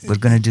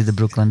going to do the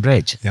Brooklyn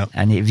Bridge. Yep.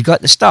 And have you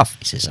got the stuff?"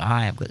 He says,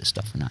 "Aye, I've got the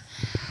stuff and that."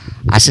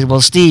 I said,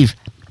 "Well, Steve,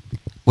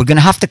 we're going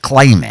to have to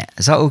climb it.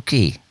 Is that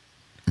okay?"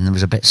 And there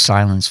was a bit of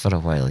silence for a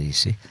while, you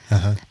see.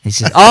 Uh-huh. He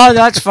said, "Oh,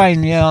 that's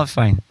fine. Yeah, that's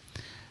fine."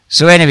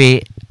 So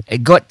anyway,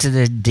 it got to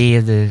the day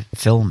of the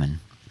filming.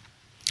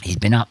 He'd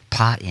been up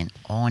partying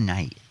all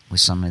night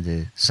with some of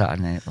the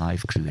Saturday Night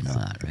Live crew and all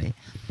that, right?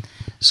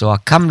 So I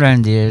come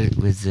round there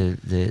with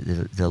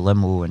the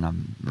limo, and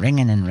I'm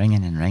ringing,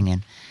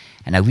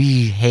 and a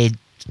wee head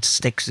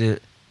sticks out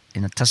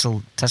in a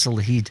tussle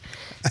he'd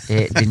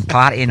been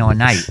partying all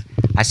night.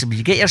 I said, "Will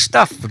you get your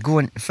stuff? We're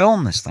going to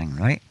film this thing,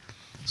 right?"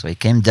 So he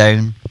came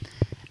down,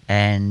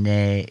 and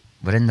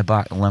we're in the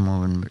back of the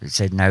limo, and he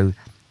said, "Now,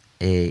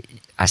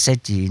 I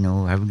said to you,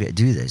 how are we going to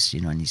do this?"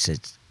 And he said,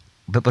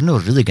 "But we're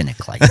not really going to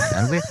climb it,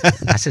 are we?"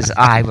 I says,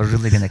 "Aye, we're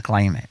really going to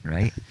climb it,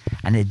 right?"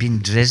 And it'd been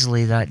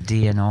drizzly that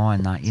day and all,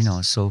 and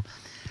that, so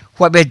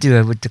what we'd do,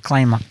 I would to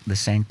climb up the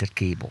centre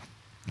cable,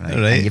 right?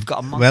 Right. And you've got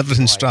a month With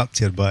everything to strapped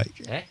to your back.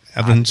 Eh?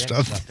 Everything Aye,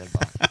 strapped. to the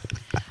back.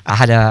 I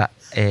had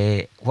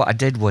what I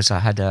did was I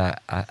had a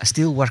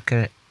steel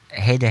worker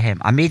ahead of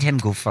him. I made him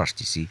go first,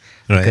 you see,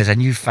 Right. because I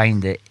knew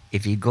find that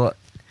if he got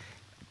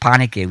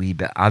panicky a wee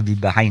bit, I'd be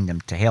behind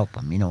him to help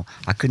him,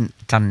 I couldn't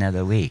turn the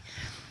other way.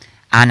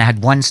 And I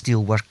had one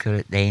steel worker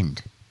at the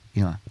end,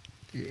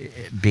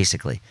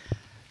 basically.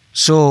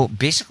 So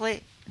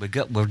basically,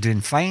 we're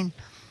doing fine.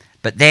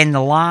 But then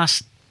the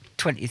last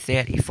 20,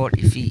 30,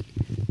 40 feet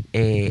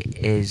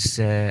is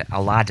a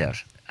ladder.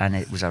 And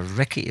it was a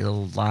rickety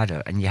little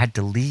ladder. And you had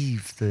to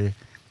leave the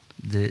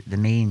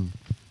main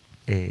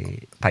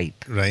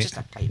pipe. Right. Just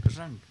a pipe.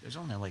 It was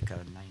only like a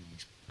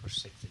 9-inch or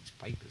 6-inch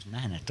pipe. It was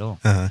nothing at all.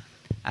 Uh-huh.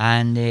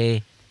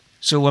 And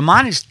so we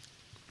managed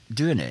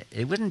doing it.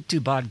 It wasn't too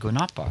bad going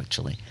up,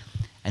 actually.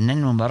 And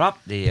then when we're up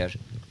there,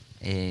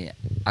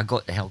 I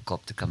got the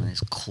helicopter coming as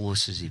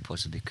close as he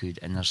possibly could.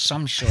 And there's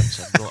some shots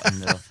I've got in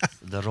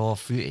the raw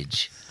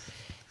footage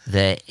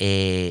that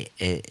you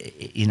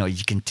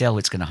can tell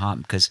what's going to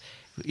happen, because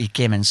he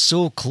came in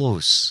so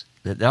close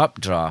that the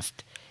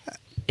updraft,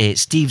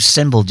 Steve's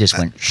cymbal just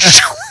went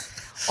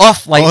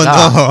off like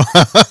that.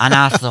 No. And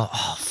I thought,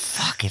 oh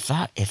fuck, if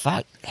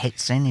that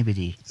hits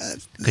anybody,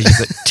 because you've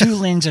got 2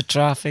 lanes of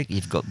traffic,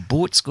 you've got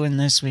boats going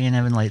this way and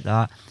everything like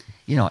that,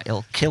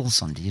 it'll kill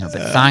somebody,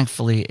 but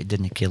thankfully it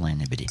didn't kill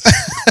anybody.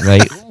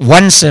 Right?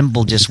 One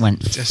cymbal just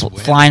went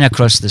flying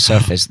across the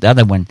surface, the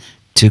other one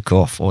took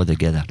off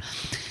altogether.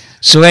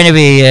 So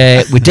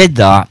anyway, we did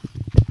that,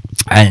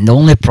 and the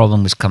only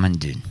problem was coming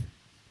down,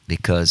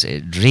 because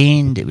it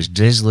rained, it was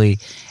drizzly,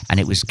 and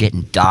it was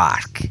getting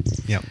dark.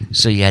 Yep.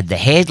 So you had the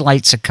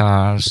headlights of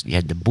cars, you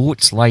had the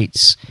boat's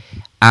lights,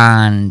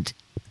 and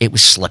it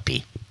was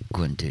slippy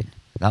going down.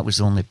 That was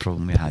the only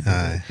problem we had.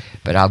 Aye.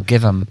 But I'll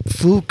give him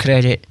full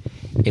credit.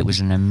 It was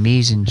an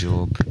amazing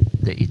job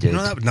that he did.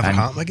 That would never And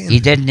happen again.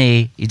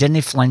 He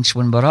didn't flinch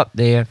when we're up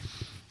there.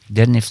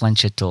 Didn't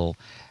flinch at all.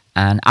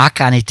 and I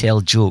can't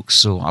tell jokes,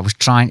 so I was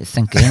trying to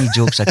think of any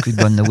jokes I could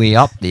on the way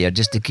up there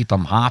just to keep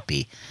him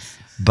happy.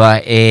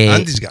 But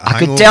Andy's got a I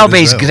could hangover tell by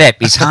as his well. grip,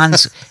 his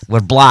hands were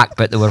black,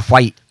 but they were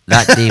white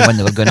that day when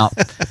they were going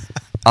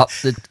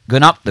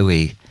up the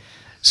way.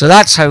 So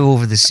that's how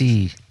Over the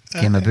Sea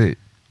came about.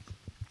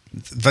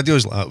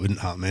 Videos like that wouldn't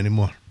happen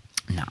anymore.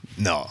 No.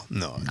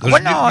 No.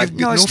 Well, You've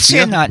got it's fear.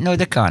 saying that. No,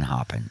 they can't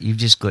happen. You've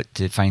just got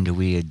to find a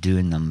way of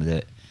doing them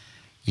that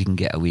you can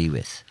get away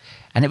with.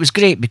 And it was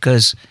great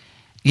because,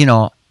 you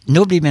know,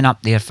 nobody had been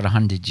up there for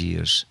 100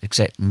 years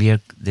except Mayor.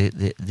 They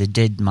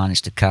did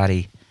manage to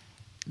carry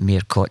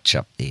Mayor Koch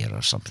up there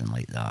or something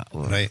like that.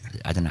 Or Right.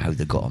 I don't know how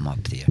they got him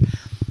up there.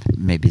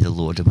 Maybe they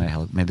lowered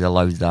him. Maybe they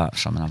allowed that or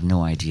something. I've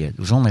no idea. It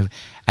was only,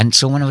 and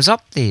so when I was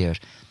up there,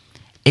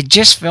 it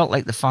just felt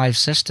like the Five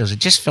Sisters. It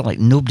just felt like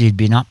nobody had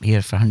been up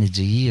here for hundreds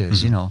of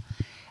years, you know.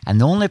 And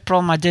the only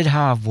problem I did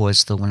have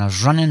was that when I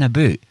was running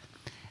about,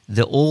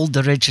 the old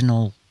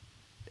original,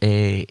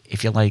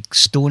 if you like,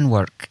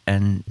 stonework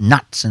and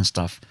nuts and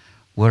stuff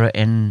were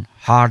in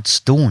hard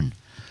stone.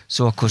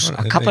 So, of course, Right,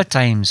 a couple right. of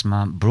times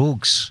my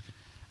brogues,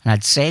 and I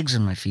had segs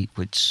on my feet,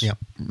 which Yep.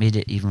 made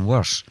it even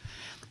worse,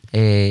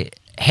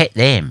 hit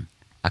them.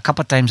 A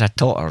couple of times I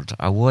tottered.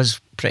 I was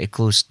pretty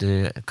close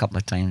to a couple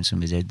of times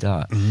when we did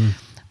that.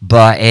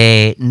 But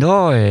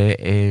no,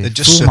 They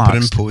just full marks.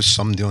 superimpose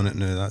somebody on it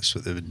now. That's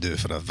what they would do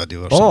for a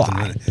video or Oh, something.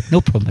 aye, wouldn't it?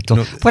 no problem at all.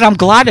 No. What I'm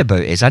glad about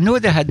is I know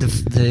they had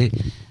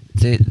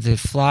the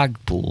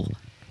flagpole,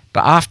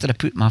 but after I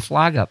put my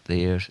flag up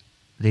there,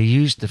 they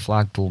used the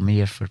flagpole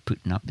mayor for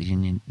putting up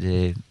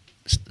the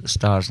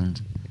stars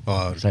and.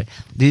 Or, Right.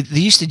 They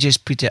used to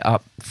just put it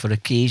up for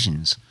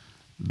occasions,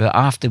 but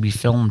after we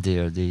filmed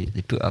there, they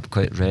put it up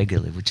quite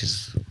regularly, which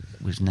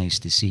was nice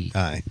to see.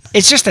 aye.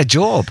 It's just a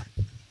job.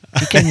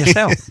 You can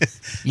yourself.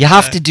 You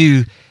have to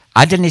do.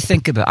 I didn't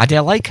think about. I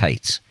didn't like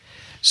heights,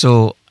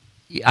 so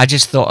I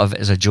just thought of it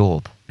as a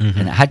job,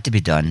 and it had to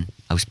be done.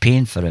 I was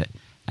paying for it,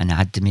 and I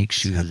had to make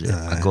sure that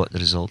I got the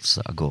results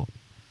that I got.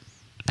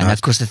 And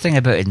of course, the thing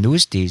about it in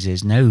those days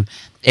is now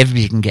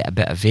everybody can get a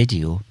bit of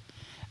video,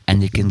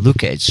 and they can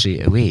look at it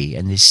straight away,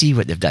 and they see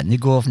what they've done. They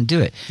go off and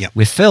do it. Yep.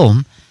 With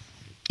film,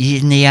 you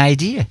had the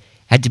idea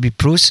had to be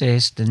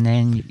processed, and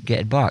then you get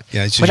it back.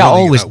 Yeah, it's what I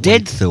usually always that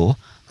did though,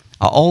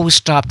 I always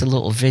strapped a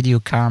little video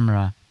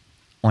camera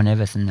on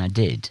everything I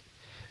did,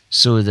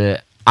 so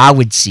that I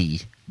would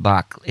see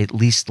back at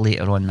least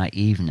later on that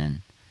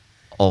evening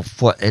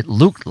of what it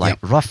looked like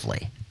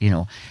roughly. You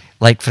know,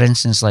 like for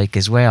instance, like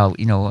as well,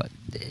 you know,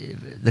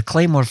 the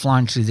Claymore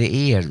flying through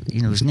the air.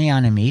 You know, there's no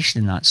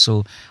animation in that,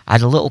 so I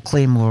had a little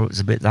Claymore. It was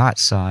about that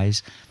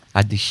size. I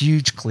had the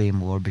huge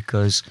Claymore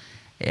because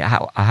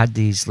I had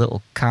these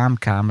little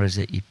cameras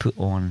that you put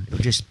on. They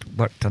just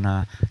worked on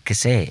a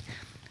cassette.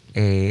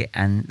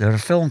 And they're a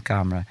film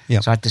camera,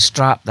 Yep. so I had to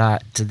strap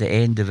that to the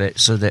end of it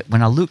so that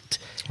when I looked,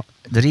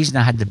 the reason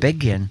I had the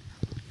big one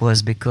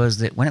was because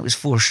that when it was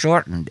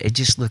foreshortened, it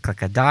just looked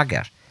like a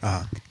dagger.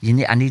 I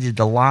needed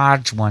the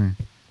large one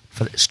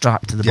for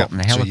strapped to the Yep, bottom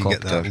of the so you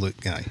helicopter. get that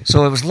look, aye.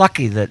 So I was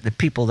lucky that the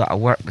people that I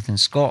worked with in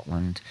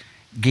Scotland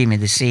gave me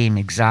the same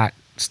exact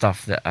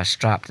stuff that I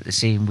strapped it the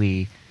same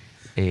way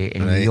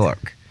in New Right.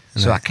 York.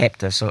 So Right. I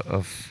kept a sort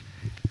of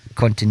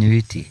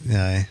continuity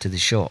Aye. to the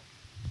shot.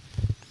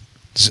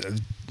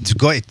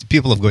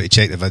 People have got to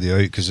check the video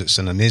out because it's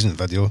an amazing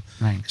video.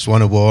 Right. It's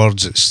won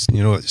awards. It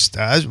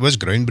was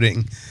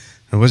groundbreaking.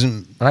 It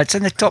wasn't. Well, it's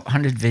in the top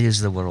 100 videos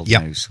of the world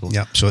Yep, now. So,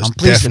 yep, so it's I'm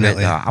pleased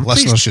definitely- about that. I'm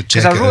listeners pleased should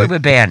because check I it wrote out. it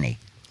with Bernie,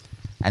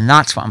 and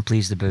that's what I'm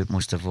pleased about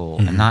most of all.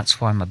 Mm-hmm. And that's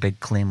why my big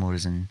Claymore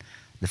is in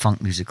the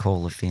Funk Music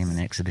Hall of Fame and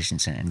Exhibition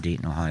Centre in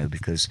Dayton, Ohio,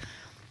 because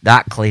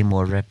that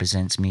Claymore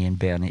represents me and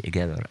Bernie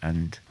together,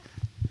 and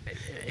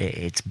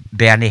it's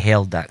Bernie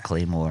held that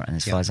Claymore, and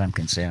as far as I'm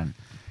concerned,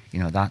 you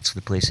know, that's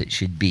the place it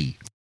should be.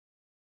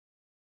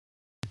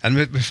 And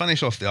we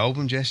finish off the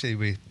album, Jesse,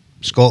 with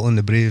Scotland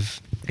the Brave,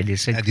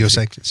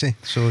 Idiosyncrasy.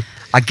 So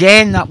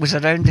Again, that was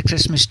around the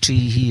Christmas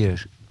tree here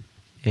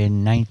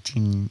in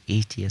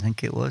 1980, I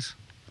think it was,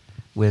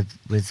 with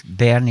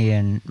Bernie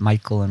and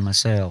Michael and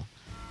myself,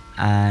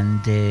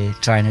 and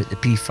trying out the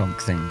P-Funk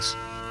things.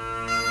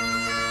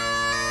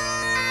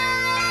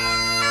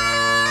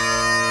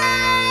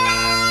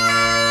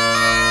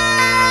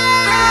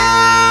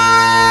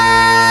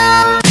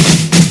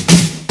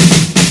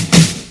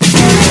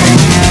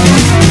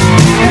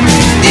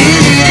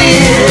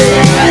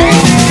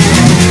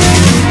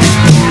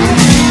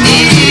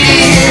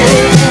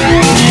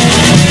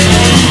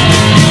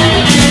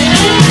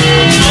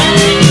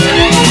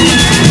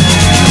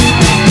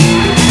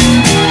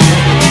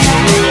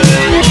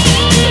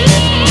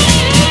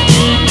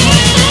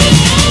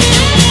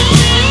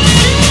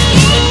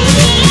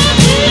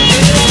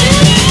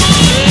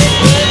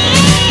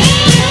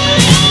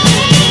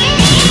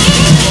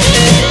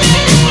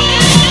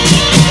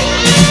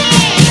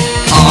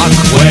 Hark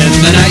when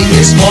the night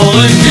is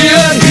falling,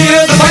 hear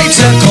the pipes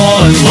are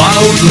calling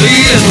loudly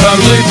and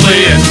proudly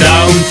playing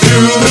down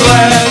through the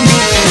glen.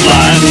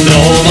 Land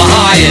over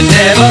high and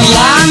never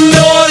land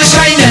o'er the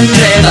shining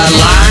river,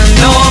 land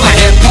over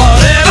hip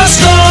forever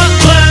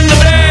Scotland.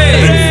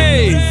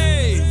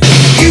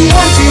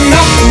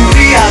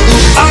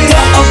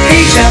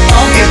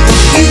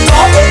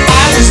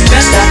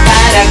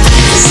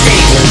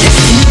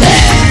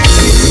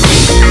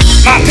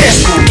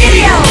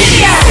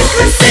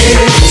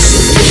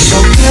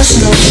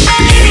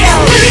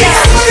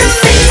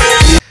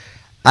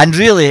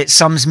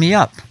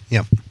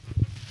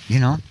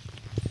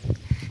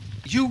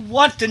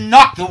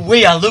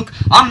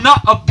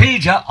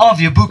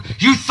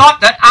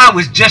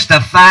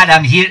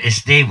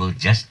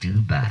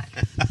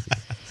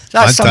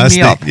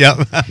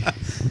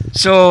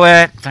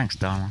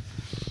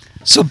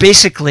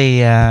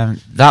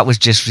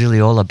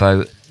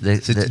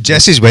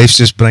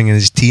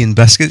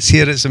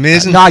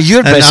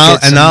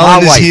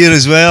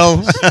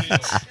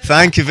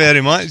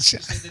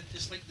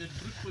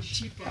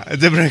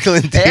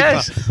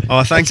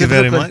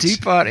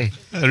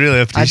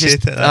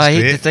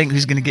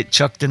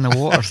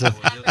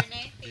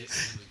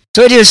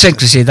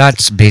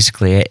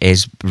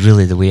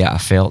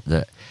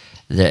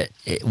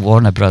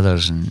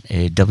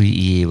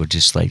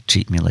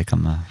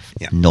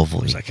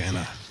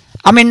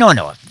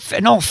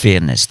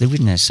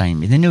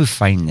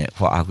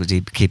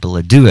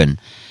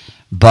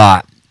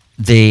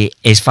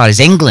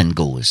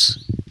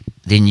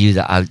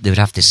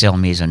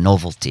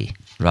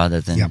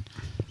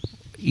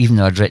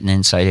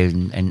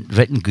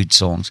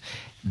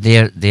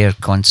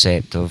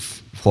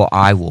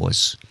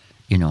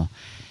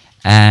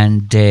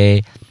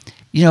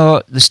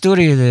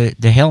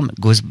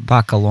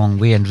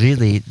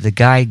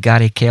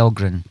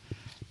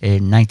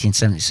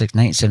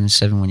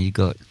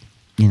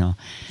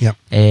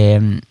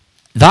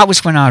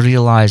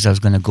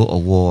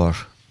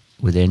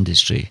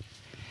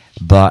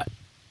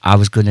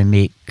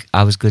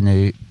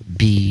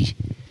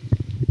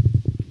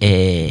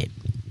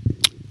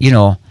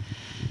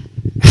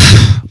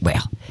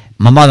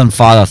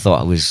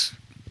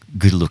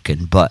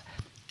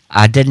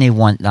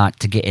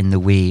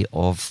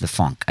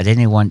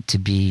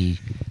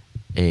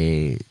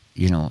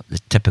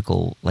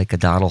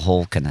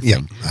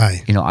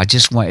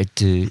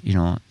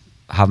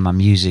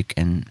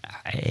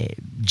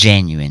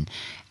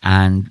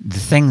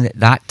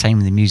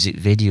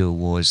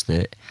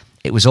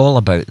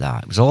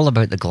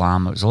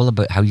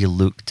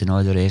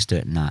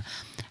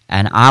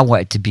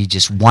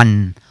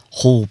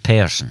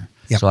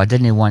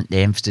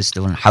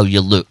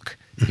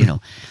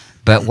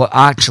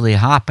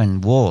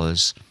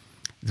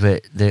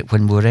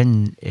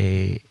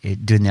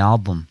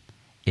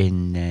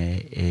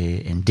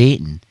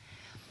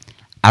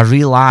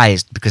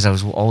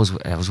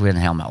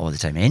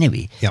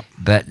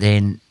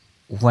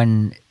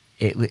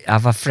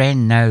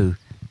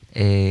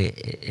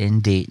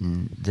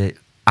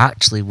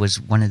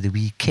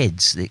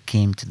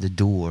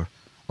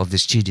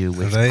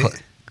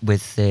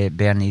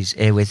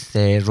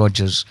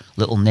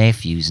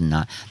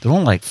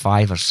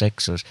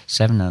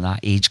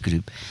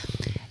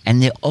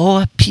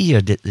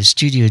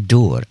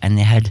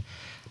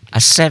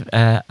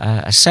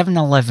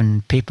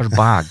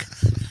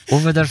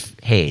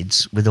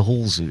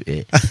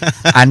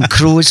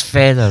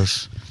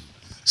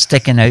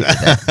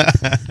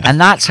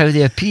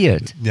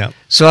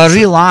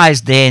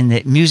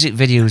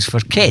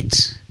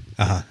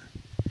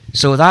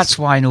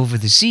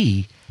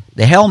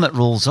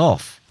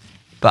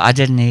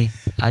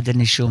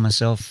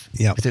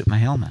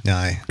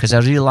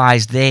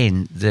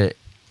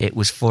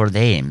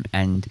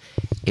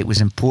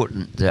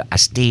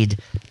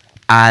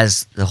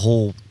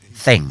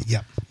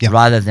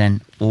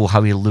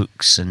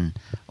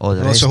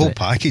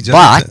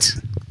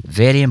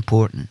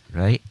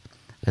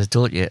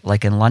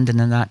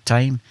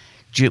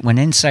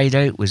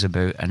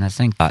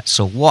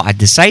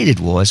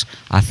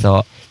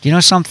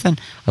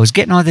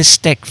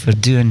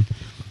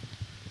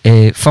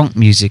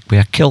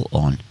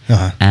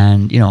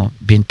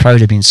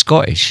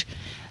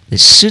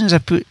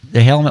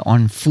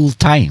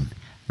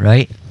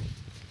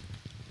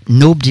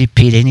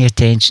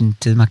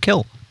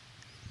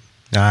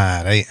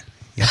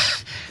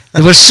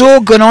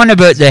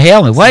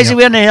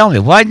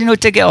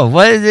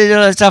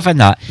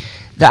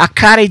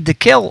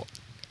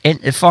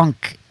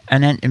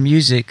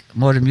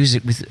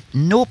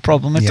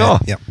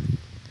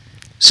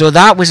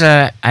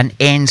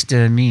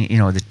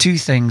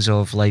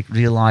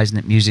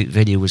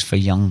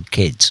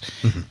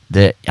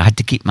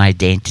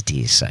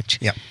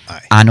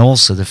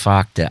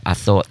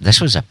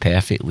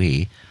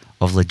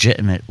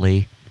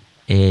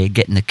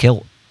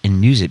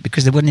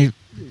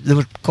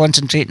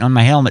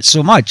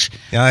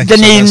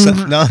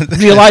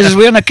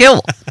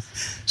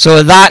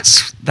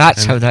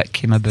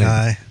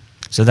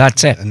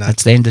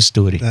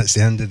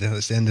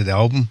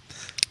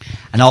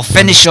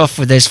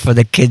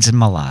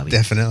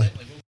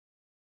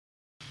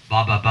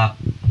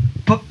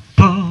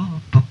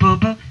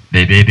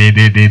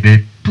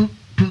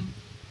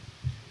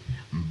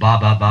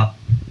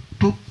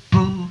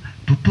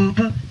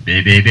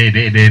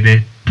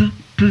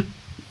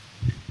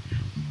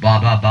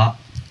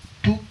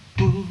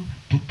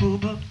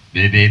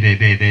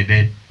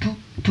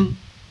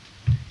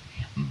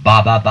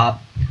 Ba ba ba.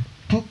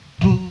 Poop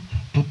poo.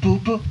 Poop poo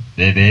poo.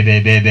 Be be be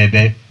be be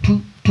be.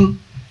 Poop poo.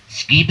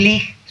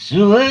 Skieblich.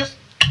 Suus.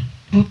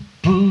 Poop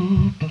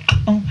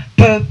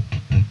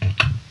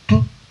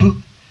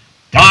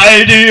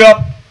Tidy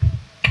up.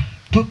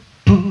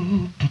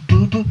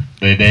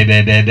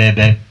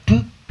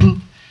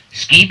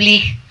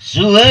 Skiblich,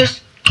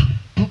 Suez.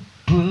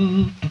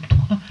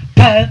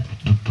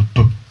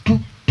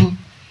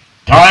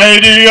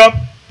 Tidy up.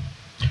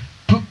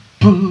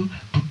 And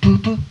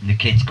the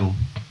kids go.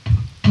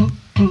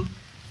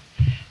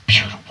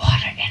 Pure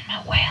water in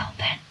my well,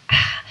 then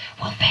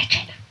we'll fetch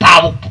it.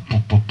 I'm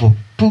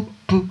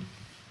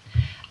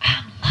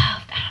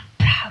loved, I'm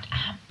proud,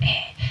 I'm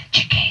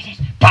educated.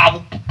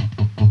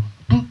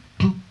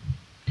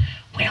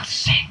 We'll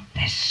sing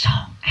this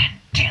song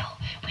until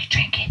we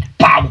drink it.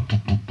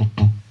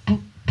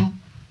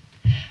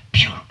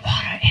 Pure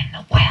water in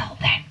the well,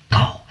 then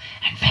go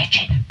and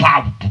fetch it.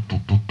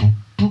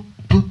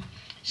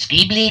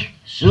 Skiblich,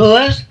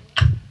 Suez.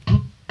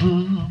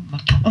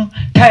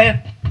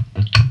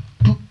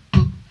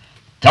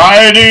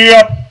 Tidy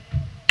up.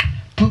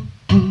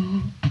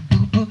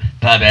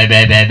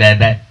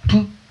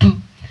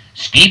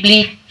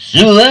 Skiblich,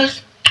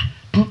 Suez.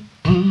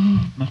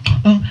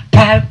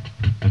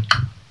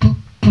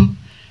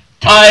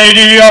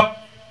 Tidy up.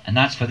 And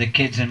that's for the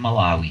kids in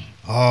Malawi.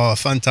 Oh,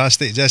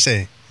 fantastic,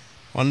 Jesse.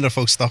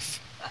 Wonderful stuff.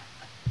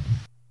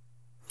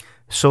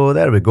 So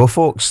there we go,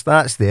 folks.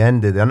 That's the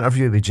end of the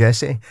interview with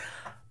Jesse.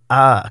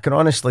 I can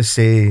honestly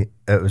say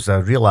it was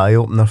a real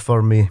eye-opener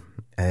for me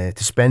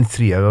to spend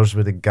 3 hours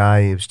with a guy.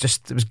 It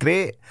was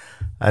great.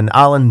 And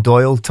Alan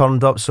Doyle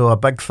turned up, so a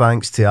big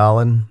thanks to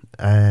Alan.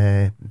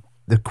 The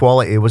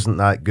quality wasn't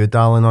that good,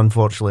 Alan,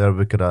 unfortunately, or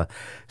we could have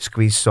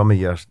squeezed some of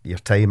your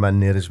time in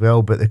there as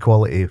well, but the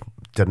quality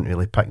didn't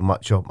really pick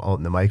much up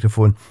on the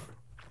microphone.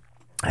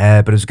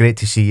 But it was great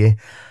to see you.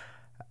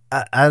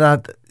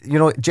 And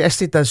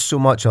Jesse does so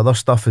much other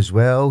stuff as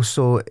well.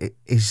 So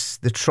he's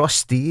the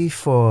trustee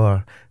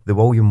for the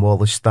William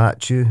Wallace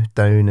statue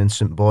down in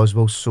St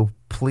Boswell. So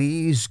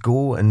please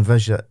go and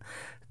visit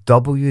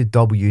www.tv.scot.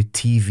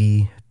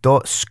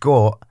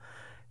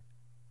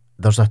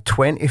 There's a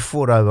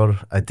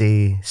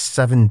 24-hour-a-day,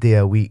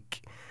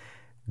 7-day-a-week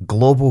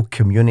global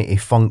community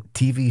funk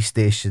TV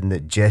station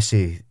that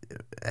Jesse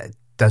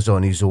does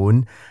on his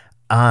own.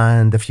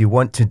 And if you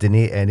want to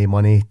donate any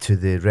money to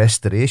the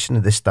restoration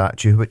of the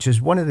statue, which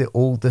is one of the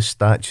oldest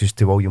statues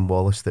to William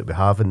Wallace that we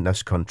have in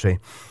this country,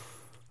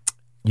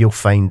 you'll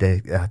find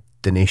a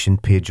donation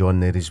page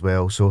on there as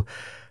well. So,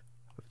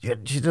 you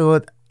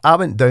know, I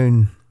went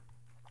down,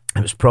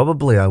 it was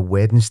probably a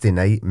Wednesday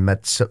night,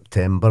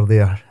 mid-September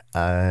there,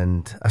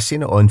 and I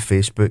seen it on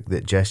Facebook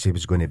that Jesse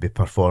was going to be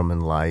performing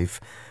live.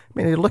 I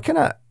mean, you're looking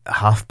at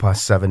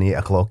 7:30, 8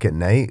 o'clock at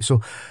night. So,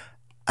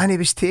 and he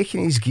was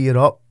taking his gear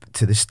up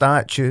to the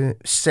statue,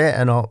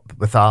 setting up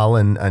with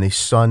Alan and his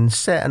son,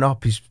 setting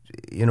up his,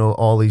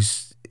 all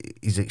his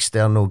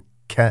external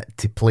kit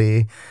to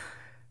play,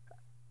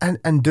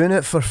 and doing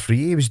it for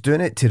free. He was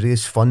doing it to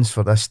raise funds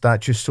for this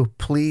statue. So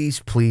please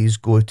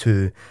go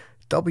to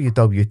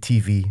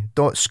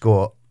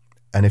www.tv.scot,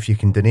 and if you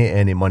can donate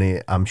any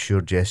money, I'm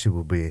sure Jesse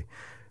will be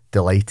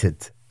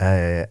delighted.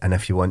 And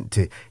if you want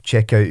to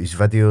check out his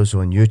videos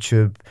on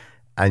YouTube,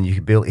 and you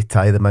can be able to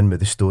tie them in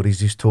with the stories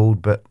he's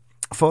told. But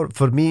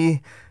for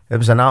me, it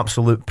was an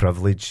absolute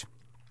privilege.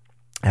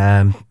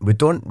 We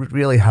don't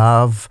really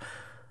have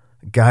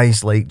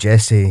guys like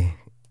Jesse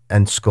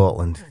in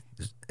Scotland.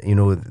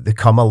 They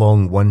come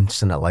along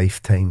once in a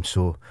lifetime.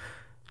 So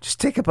just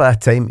take a bit of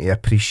time to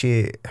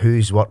appreciate who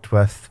he's worked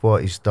with,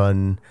 what he's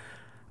done,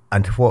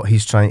 and what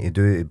he's trying to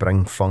do to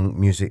bring funk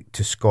music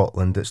to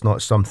Scotland. It's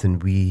not something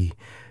we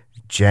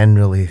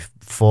generally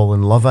fall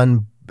in love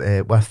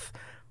with.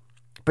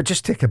 But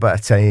just take a bit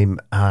of time,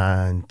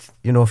 and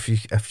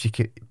if you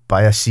could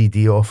buy a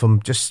CD off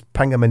him, just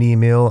ping him an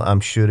email.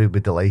 I'm sure he'll be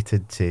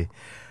delighted to,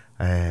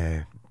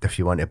 if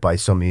you want to buy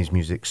some of his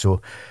music.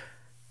 So,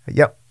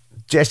 yep,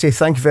 Jesse,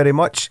 thank you very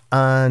much.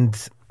 And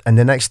in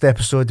the next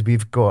episode,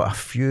 we've got a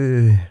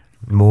few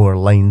more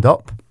lined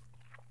up,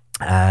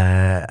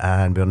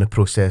 and we're in the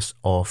process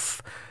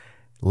of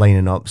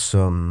lining up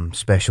some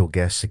special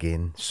guests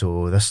again.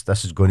 So this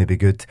is going to be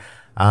good.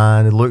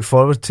 And I look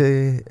forward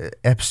to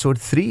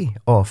episode 3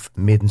 of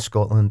Made in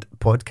Scotland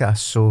podcast.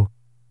 So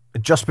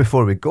just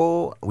before we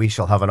go, we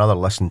shall have another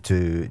listen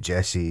to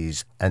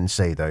Jesse's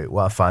Inside Out.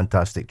 What a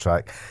fantastic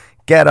track.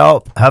 Get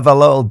up, have a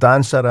little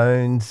dance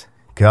around.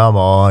 Come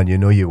on, you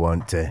know you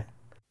want to.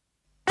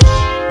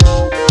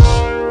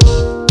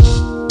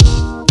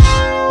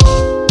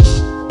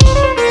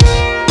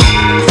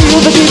 Feel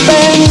the deep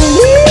end.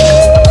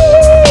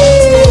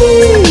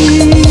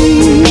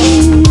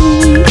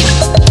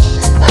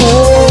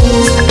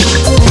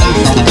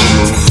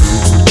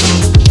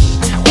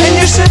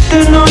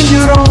 Sitting on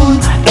your own,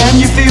 and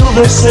you feel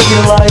the city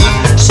life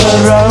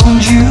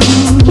surround you.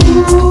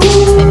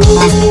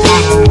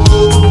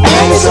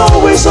 And he's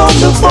always on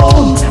the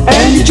phone,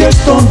 and you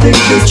just don't think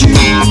that you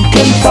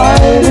can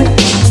fight it.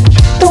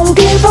 Don't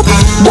give up,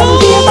 don't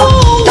give up,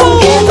 don't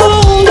give up,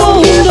 don't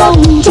give up,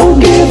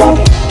 don't give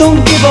up, don't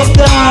give up,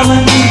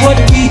 darling,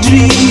 what we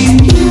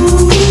dream.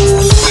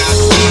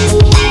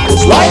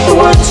 'Cause like the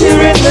words here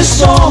this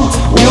song.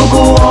 We'll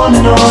go on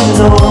and on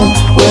and on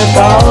with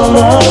our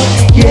love,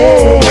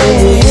 yeah.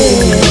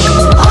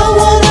 I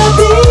wanna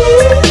be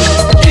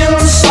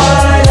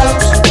inside out.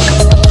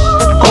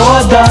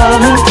 Oh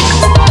darling,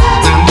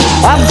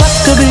 I've got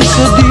to be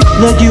so deep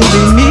that you'll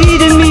be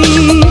needing me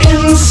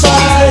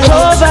inside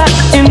over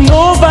and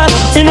over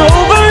and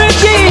over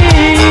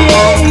again.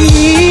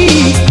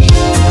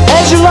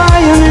 As you're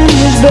lying in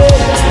his bed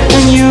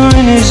and you're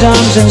in his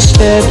arms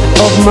instead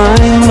of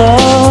mine,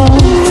 love.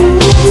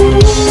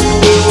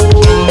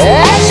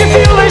 As you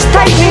feel this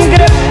tightening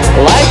grip,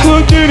 like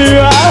a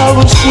titty I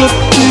will slip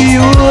to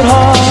your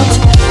heart.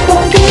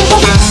 Don't give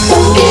up,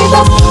 don't give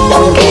up,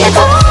 don't give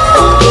up,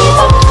 don't give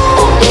up,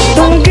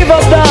 don't give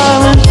up,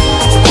 darling,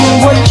 in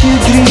what you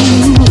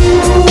dream.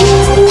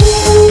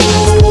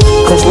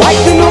 Cause like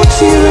the notes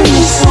here in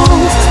the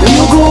song,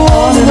 we'll go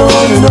on and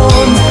on and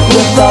on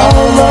with our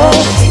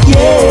love,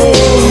 yeah.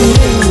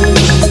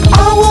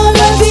 I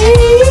wanna be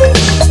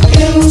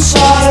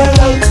inside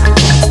out.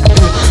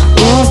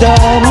 Oh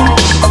darling,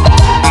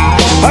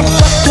 I've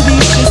got to be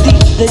so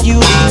deep that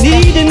you'll be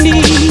needing me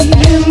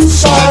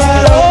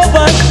inside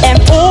over and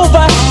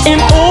over and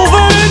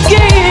over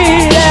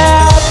again.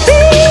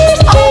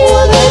 I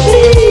wanna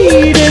be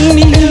needing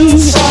me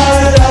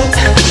inside out.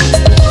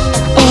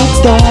 Oh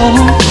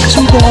darling,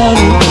 sweet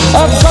darling,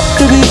 I've got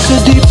to be so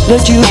deep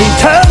that you'll be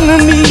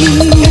turning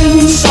me